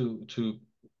forward to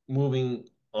moving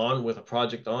on with a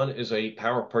project on is a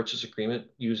power purchase agreement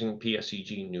using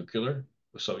PSEG nuclear.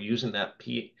 So using that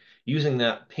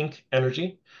pink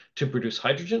energy to produce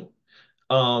hydrogen.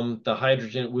 The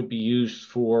hydrogen would be used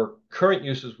for current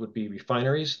uses would be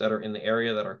refineries that are in the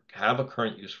area that have a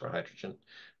current use for hydrogen,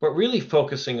 but really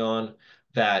focusing on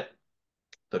that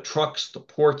the trucks, the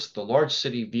ports, the large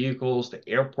city vehicles, the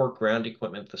airport ground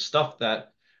equipment, the stuff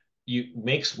that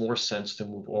makes more sense to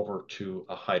move over to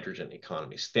a hydrogen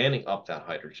economy, standing up that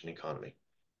hydrogen economy.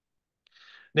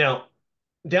 Now,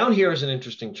 down here is an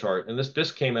interesting chart, and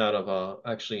this came out of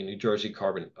actually New Jersey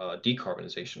carbon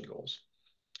decarbonization goals.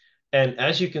 And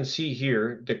as you can see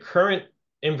here, the current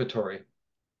inventory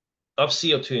of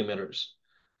CO2 emitters,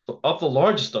 of the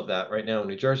largest of that right now in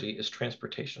New Jersey is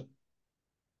transportation.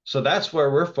 So that's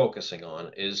where we're focusing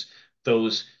on, is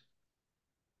those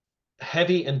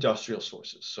heavy industrial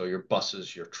sources. So your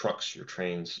buses, your trucks, your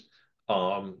trains,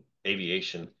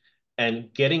 aviation,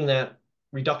 and getting that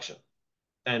reduction.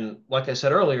 And like I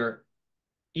said earlier,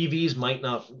 EVs might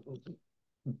not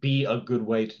be a good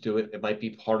way to do it. It might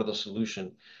be part of the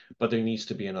solution, but there needs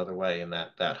to be another way. And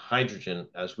that hydrogen,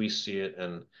 as we see it,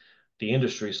 and the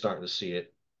industry is starting to see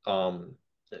it,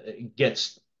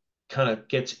 gets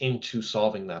into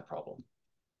solving that problem.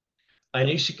 And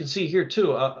as you can see here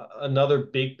too, another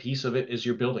big piece of it is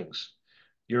your buildings,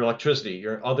 your electricity,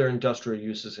 your other industrial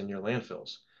uses in your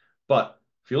landfills. But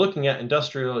if you're looking at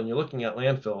industrial and you're looking at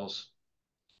landfills,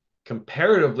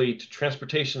 comparatively to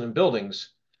transportation and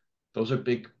buildings, those are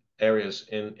big areas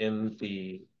in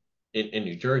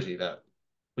New Jersey that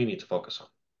we need to focus on.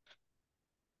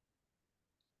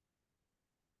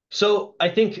 So I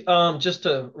think just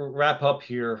to wrap up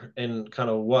here and kind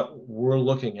of what we're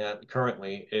looking at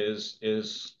currently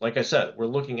is like I said, we're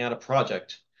looking at a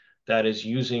project that is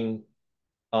using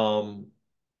energy,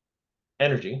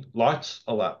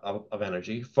 a lot of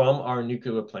energy from our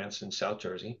nuclear plants in South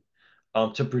Jersey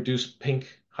to produce pink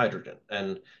hydrogen,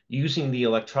 and using the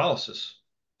electrolysis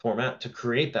format to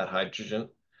create that hydrogen.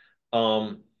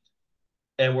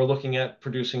 and we're looking at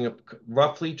producing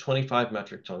roughly 25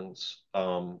 metric tons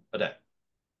a day.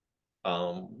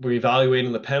 We're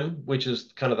evaluating the PEM, which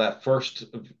is kind of that first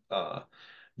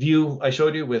view I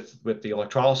showed you with the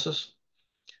electrolysis.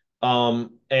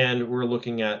 And we're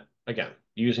looking at, again,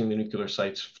 using the nuclear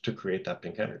sites to create that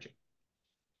pink energy.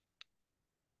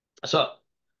 So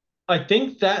I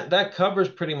think that covers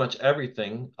pretty much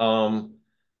everything.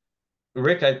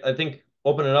 Rick, I think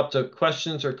open it up to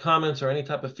questions or comments or any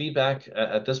type of feedback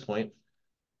at this point.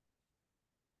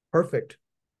 Perfect.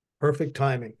 Perfect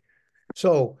timing.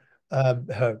 So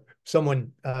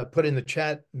someone put in the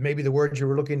chat, maybe the word you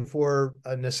were looking for,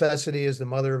 necessity is the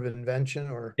mother of invention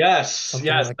or Yes, something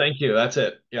yes, like thank you. That's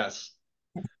it. Yes.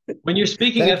 When you're that.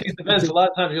 speaking at Thank these you, events, a Susie. lot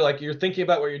of times you're thinking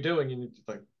about what you're doing, and it's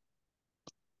like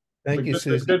Thank you, the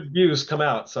Susie. good views come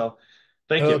out. So,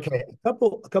 thank you. Okay,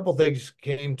 a couple things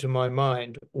came to my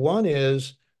mind. One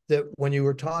is that when you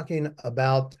were talking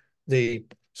about the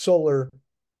solar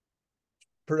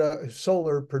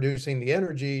producing the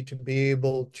energy to be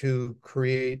able to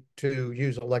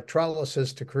use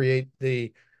electrolysis to create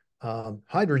the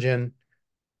hydrogen.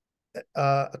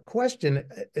 A question,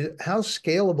 how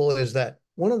scalable is that?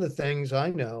 One of the things I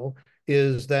know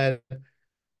is that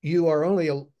you are only,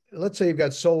 let's say you've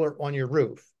got solar on your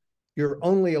roof. You're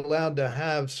only allowed to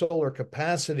have solar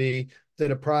capacity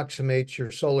that approximates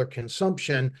your solar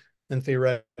consumption. And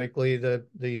theoretically,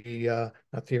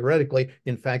 not theoretically,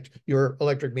 in fact, your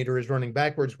electric meter is running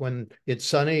backwards when it's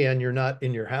sunny and you're not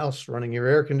in your house running your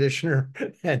air conditioner.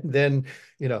 And then,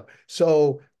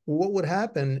 so what would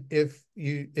happen if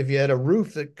you had a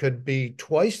roof that could be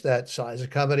twice that size,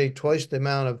 accommodate twice the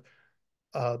amount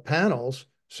of panels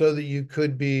so that you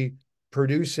could be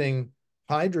producing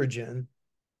hydrogen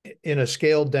in a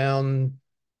scaled down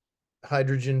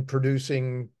hydrogen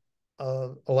producing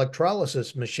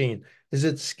electrolysis machine? Is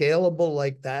it scalable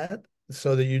like that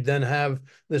so that you then have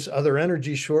this other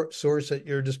energy source at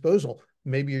your disposal?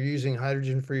 Maybe you're using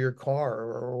hydrogen for your car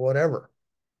or whatever.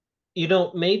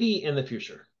 Maybe in the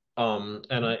future.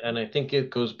 And I think it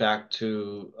goes back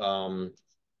to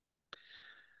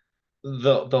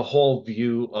the whole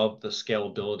view of the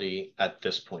scalability at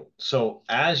this point. So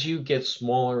as you get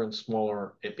smaller and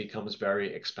smaller, it becomes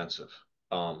very expensive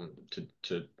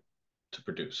to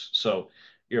produce. So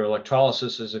your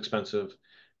electrolysis is expensive,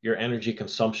 your energy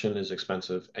consumption is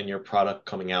expensive, and your product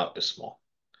coming out is small.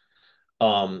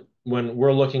 When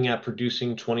we're looking at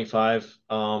producing 25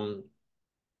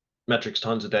 metric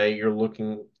tons a day, you're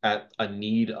looking at a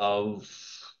need of,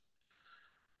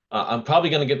 I'm probably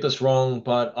going to get this wrong,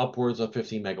 but upwards of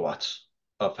 50 megawatts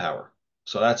of power.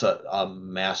 So that's a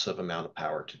massive amount of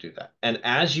power to do that. And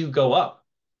as you go up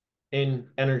in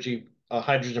energy,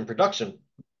 hydrogen production,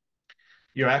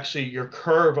 your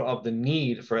curve of the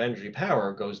need for energy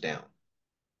power goes down.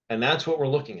 And that's what we're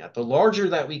looking at. The larger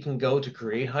that we can go to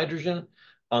create hydrogen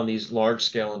on these large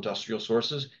scale industrial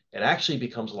sources, it actually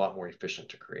becomes a lot more efficient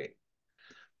to create.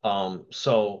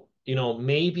 So,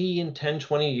 maybe in 10,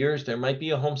 20 years, there might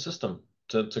be a home system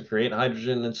to create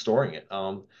hydrogen and storing it.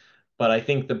 But I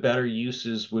think the better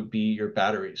uses would be your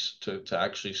batteries to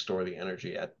actually store the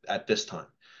energy at this time.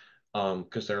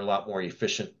 Because they're a lot more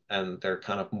efficient and they're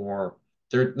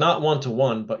not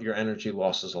one-to-one, but your energy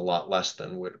loss is a lot less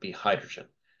than would be hydrogen.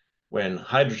 When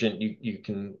hydrogen, you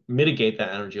can mitigate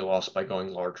that energy loss by going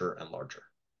larger and larger.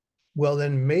 Well,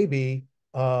 then maybe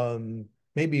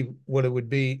what it would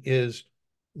be is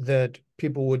that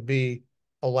people would be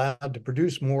allowed to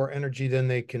produce more energy than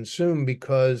they consume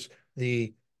because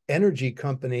the energy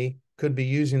company could be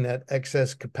using that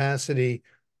excess capacity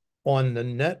on the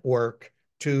network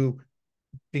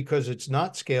because it's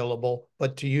not scalable,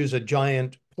 but to use a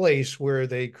giant place where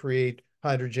they create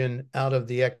hydrogen out of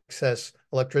the excess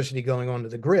electricity going onto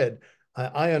the grid.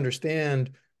 I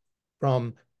understand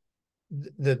from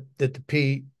the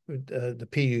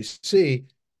PUC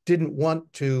didn't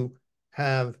want to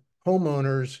have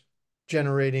homeowners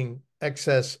generating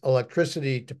excess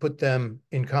electricity to put them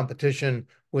in competition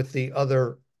with the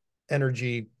other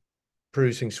energy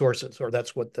producing sources, or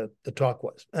that's what the talk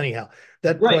was. Anyhow,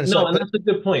 that point Right. No, aside, and but that's a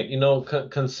good point.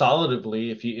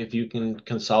 Consolidatively, if you can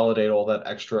consolidate all that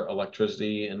extra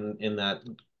electricity in that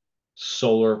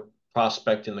solar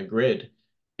prospect in the grid,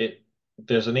 it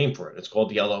there's a name for it. It's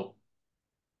called yellow,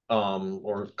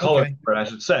 or color, okay. I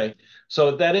should say.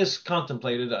 So that is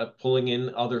contemplated pulling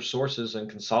in other sources and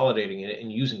consolidating it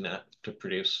and using that to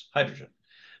produce hydrogen.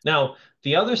 Now,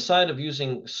 the other side of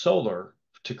using solar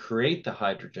to create the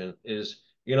hydrogen is,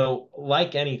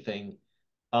 like anything,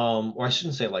 or I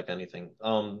shouldn't say like anything,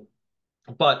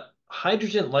 but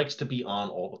hydrogen likes to be on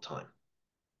all the time.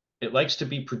 It likes to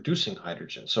be producing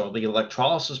hydrogen. So the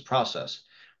electrolysis process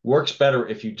works better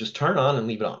if you just turn on and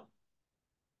leave it on.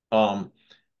 Um,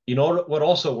 you know what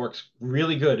also works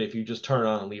really good if you just turn it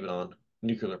on and leave it on?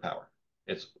 Nuclear power.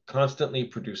 It's constantly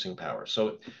producing power.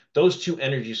 So those two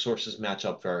energy sources match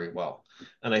up very well.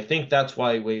 And I think that's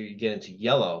why where you get into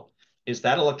yellow is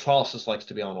that electrolysis likes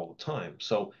to be on all the time.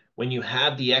 So when you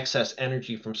have the excess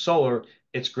energy from solar,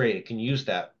 it's great. It can use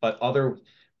that. But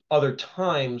other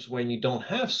times when you don't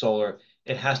have solar,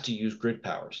 it has to use grid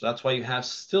power. So that's why you have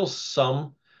still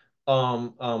some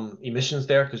emissions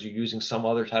there because you're using some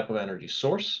other type of energy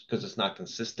source because it's not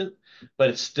consistent, but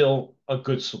it's still a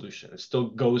good solution. It still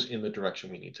goes in the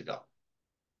direction we need to go.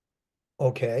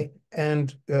 Okay.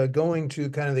 And going to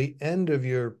kind of the end of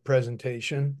your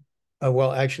presentation,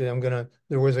 well, actually,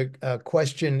 there was a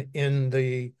question in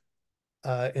the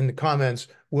comments.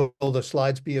 Will the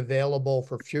slides be available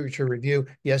for future review?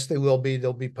 Yes, they will be.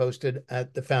 They'll be posted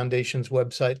at the foundation's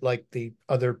website like the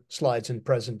other slides and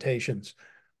presentations.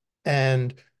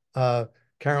 And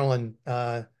Carolyn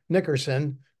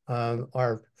Nickerson,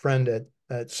 our friend at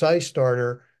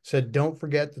SciStarter, said, don't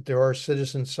forget that there are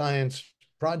citizen science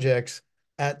projects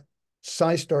at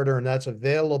SciStarter, and that's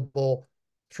available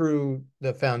through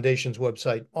the foundation's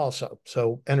website also.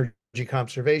 So energy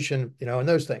conservation, and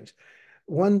those things.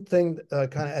 One thing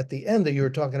kind of at the end that you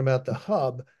were talking about the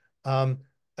hub, um,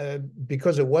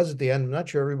 because it was at the end, I'm not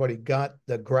sure everybody got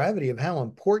the gravity of how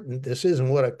important this is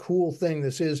and what a cool thing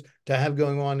this is to have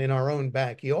going on in our own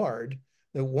backyard.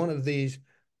 That one of these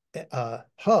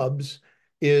hubs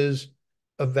is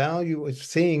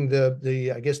seeing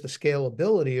the I guess the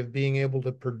scalability of being able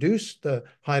to produce the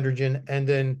hydrogen and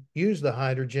then use the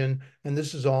hydrogen. And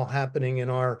this is all happening in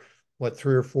our,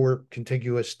 3 or 4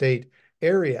 contiguous state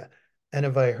area. And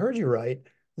if I heard you right,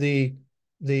 the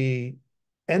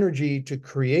energy to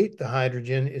create the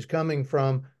hydrogen is coming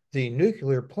from the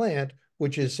nuclear plant,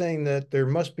 which is saying that there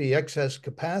must be excess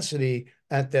capacity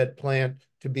at that plant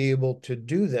to be able to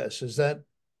do this.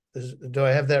 Do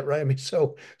I have that right? I mean,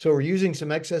 so we're using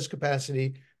some excess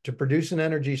capacity to produce an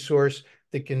energy source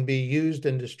that can be used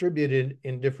and distributed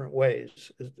in different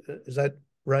ways. Is that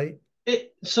right?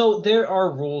 So there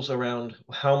are rules around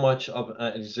how much of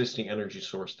an existing energy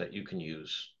source that you can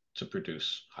use to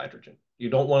produce hydrogen. You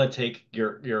don't want to take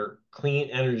your clean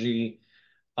energy,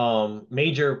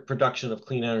 major production of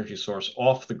clean energy source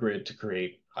off the grid to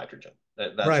create hydrogen.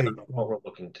 That's Right. not what we're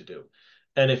looking to do.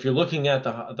 And if you're looking at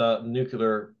the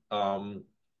nuclear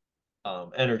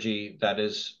energy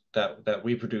that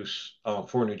we produce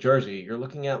for New Jersey, you're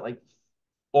looking at like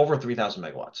over 3,000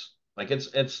 megawatts. Like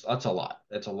that's a lot.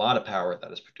 It's a lot of power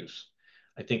that is produced.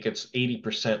 I think it's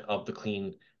 80% of the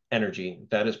clean energy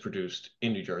that is produced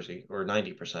in New Jersey, or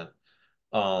 90%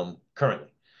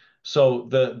 currently. So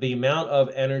the amount of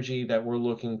energy that we're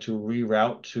looking to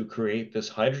reroute to create this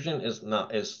hydrogen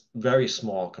is very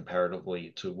small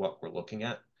comparatively to what we're looking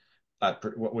at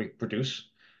what we produce.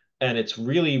 And it's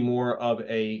really more of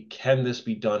a, can this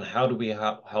be done? How do we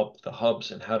help the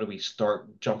hubs and how do we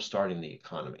start jumpstarting the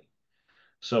economy?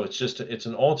 So it's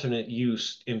an alternate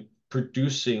use in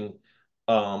producing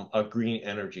a green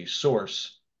energy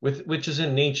source, which is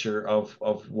in nature of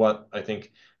what I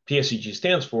think PSEG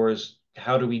stands for is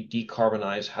how do we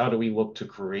decarbonize? How do we look to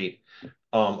create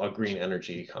a green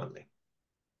energy economy?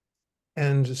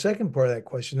 And the second part of that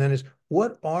question then is,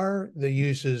 what are the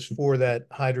uses for that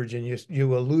hydrogen?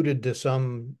 You alluded to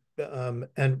some,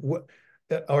 and what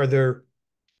are there?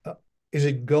 Uh, is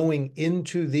it going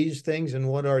into these things, and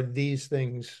what are these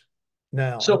things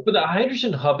now? So for the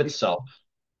hydrogen hub itself,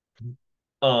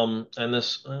 and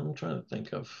this, I'm trying to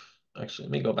think of, actually,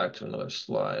 let me go back to another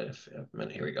slide if you have a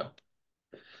minute. Here we go.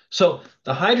 So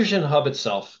the hydrogen hub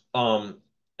itself, and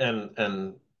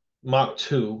Mach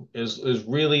 2 is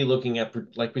really looking at,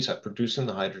 like we said, producing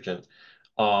the hydrogen.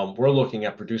 We're looking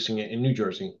at producing it in New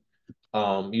Jersey,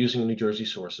 using New Jersey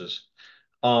sources.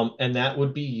 And that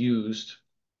would be used,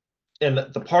 and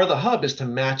the part of the hub is to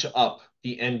match up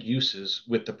the end uses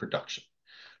with the production.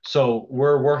 So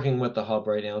we're working with the hub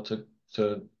right now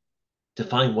to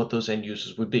define what those end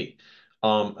uses would be.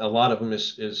 A lot of them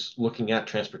is looking at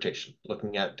transportation,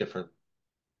 looking at different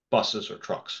buses or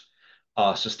trucks,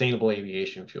 sustainable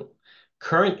aviation fuel,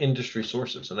 current industry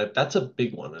sources, and that's a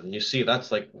big one. And you see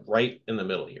that's like right in the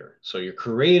middle here. So you're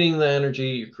creating the energy,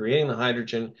 you're creating the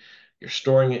hydrogen, you're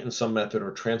storing it in some method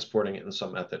or transporting it in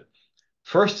some method.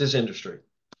 First is industry,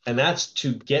 and that's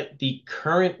to get the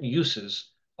current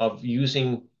uses of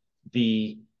using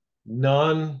the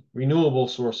non-renewable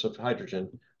source of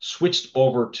hydrogen switched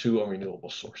over to a renewable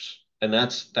source. And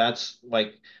that's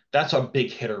a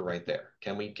big hitter right there.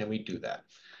 Can we do that?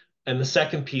 And the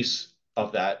second piece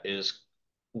of that is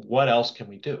what else can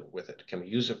we do with it? Can we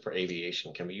use it for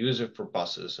aviation? Can we use it for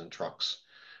buses and trucks?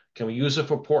 Can we use it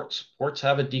for ports? Ports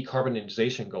have a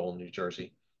decarbonization goal in New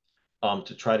Jersey,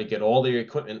 to try to get all their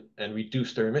equipment and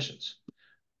reduce their emissions.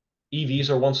 EVs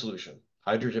are one solution.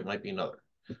 Hydrogen might be another.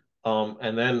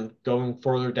 And then going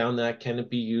further down that, can it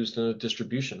be used in a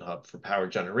distribution hub for power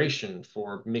generation,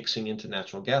 for mixing into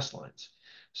natural gas lines?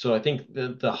 So I think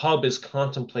the hub is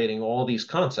contemplating all these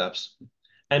concepts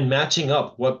and matching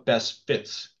up what best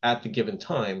fits at the given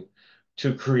time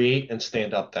to create and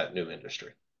stand up that new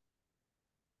industry.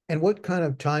 And what kind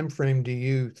of time frame do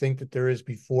you think that there is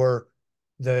before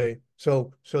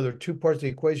so there are two parts of the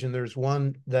equation. There's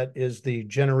one that is the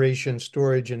generation,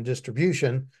 storage, and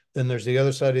distribution. Then there's the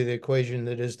other side of the equation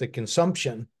that is the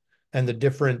consumption and the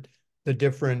different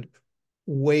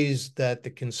ways that the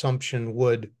consumption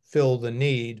would fill the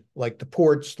need, like the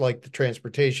ports, like the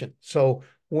transportation. So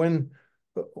when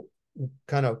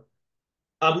kind of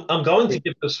I'm going to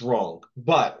get this wrong,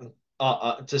 but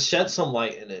to shed some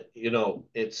light in it,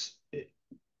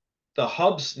 the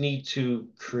hubs need to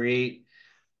create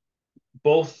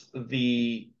both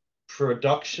the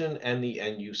production and the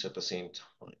end use at the same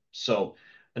time. So,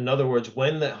 in other words,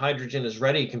 when the hydrogen is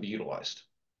ready, it can be utilized.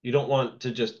 You don't want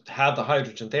to just have the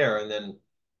hydrogen there and then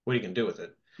what are you going to do with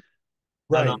it?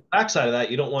 And on right. the backside of that,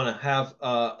 you don't want to have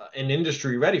an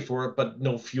industry ready for it, but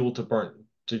no fuel to burn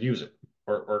to use it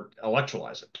or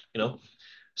electrolyze it.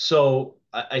 So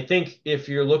I think if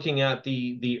you're looking at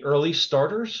the early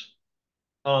starters,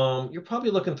 you're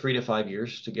probably looking 3 to 5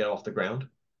 years to get off the ground.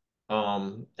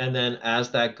 And then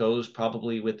as that goes,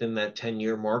 probably within that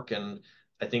 10-year mark, and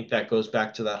I think that goes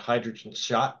back to that hydrogen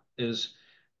shot is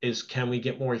can we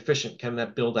get more efficient? Can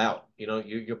that build out?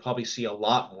 You'll probably see a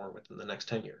lot more within the next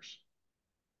 10 years.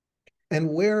 And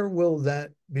where will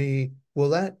that be? Will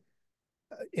that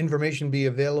information be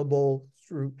available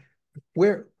through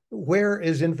where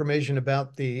is information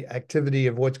about the activity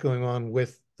of what's going on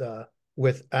with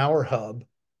our hub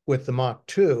with the Mach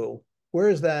 2? Where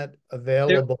is that There,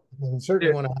 available? We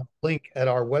certainly there, want to have a link at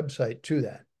our website to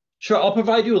that. Sure, I'll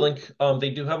provide you a link.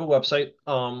 They do have a website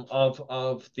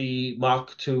of the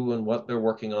Mach 2 and what they're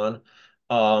working on.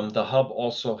 The hub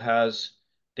also has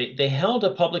they held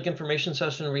a public information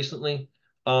session recently,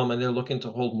 and they're looking to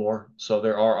hold more. So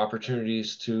there are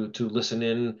opportunities to listen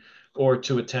in or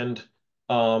to attend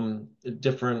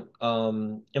different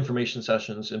information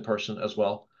sessions in person as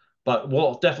well. But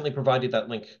we'll definitely provide you that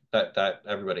link that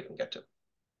everybody can get to.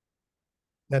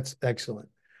 That's excellent.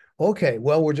 Okay,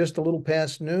 well, we're just a little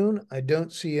past noon. I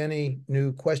don't see any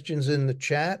new questions in the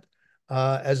chat.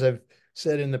 As I've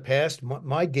said in the past,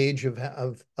 my gauge of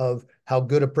how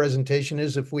good a presentation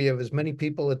is, if we have as many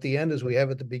people at the end as we have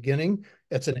at the beginning,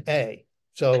 it's an A.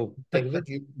 So, David,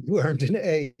 you earned an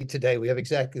A today. We have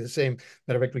exactly the same.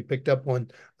 Matter of fact, we picked up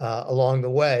one along the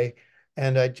way.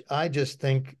 And I just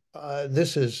think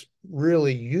this is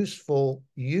really useful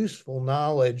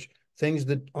knowledge, things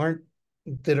that are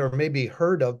maybe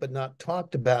heard of but not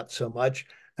talked about so much.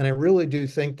 And I really do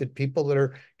think that people that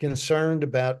are concerned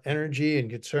about energy and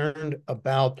concerned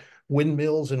about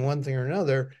windmills and one thing or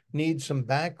another need some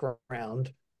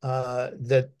background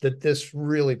that this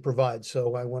really provides.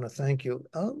 So I want to thank you.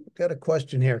 Oh, got a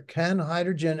question here. Can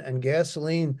hydrogen and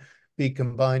gasoline be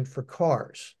combined for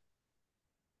cars?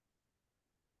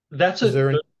 That's Is a there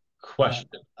any? good question.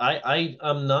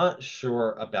 I'm not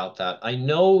sure about that. I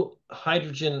know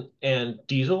hydrogen and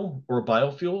diesel or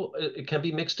biofuel, it can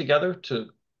be mixed together to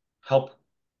help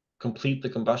complete the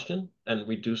combustion and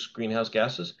reduce greenhouse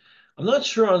gases. I'm not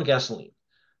sure on gasoline.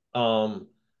 Um,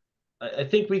 I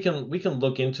think we can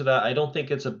look into that. I don't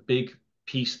think it's a big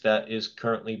piece that is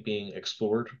currently being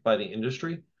explored by the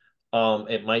industry.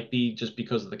 It might be just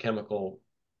because of the chemical,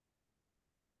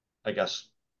 I guess,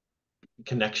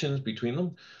 connections between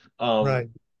them. Um, Right.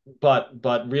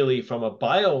 but really from a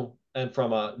bio and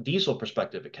from a diesel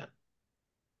perspective, it can.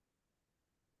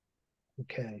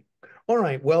 Okay. All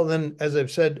right. Well, then, as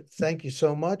I've said, thank you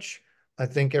so much. I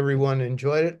think everyone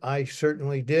enjoyed it. I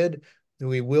certainly did.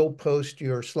 We will post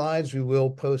your slides. We will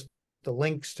post the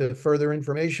links to further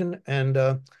information. And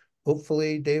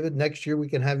hopefully, David, next year we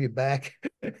can have you back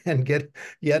and get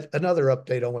yet another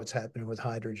update on what's happening with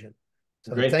hydrogen.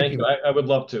 So Great, thank thank you. you. I would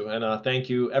love to. And thank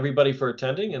you everybody for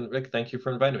attending. And Rick, thank you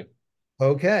for inviting me.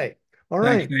 Okay. All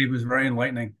Thanks, right. Dave. It was very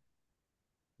enlightening.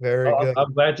 Very good.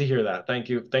 I'm glad to hear that. Thank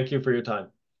you. Thank you for your time.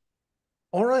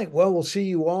 All right. Well, we'll see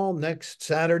you all next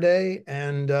Saturday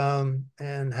and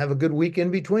have a good week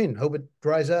in between. Hope it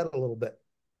dries out a little bit.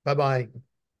 Bye-bye.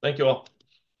 Thank you all.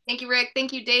 Thank you, Rick.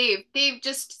 Thank you, Dave. Dave,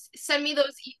 just send me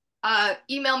those,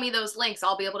 email me those links.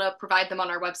 I'll be able to provide them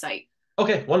on our website.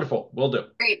 Okay, wonderful. Will do.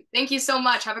 Great. Thank you so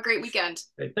much. Have a great weekend.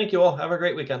 Okay, thank you all. Have a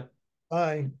great weekend.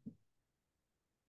 Bye.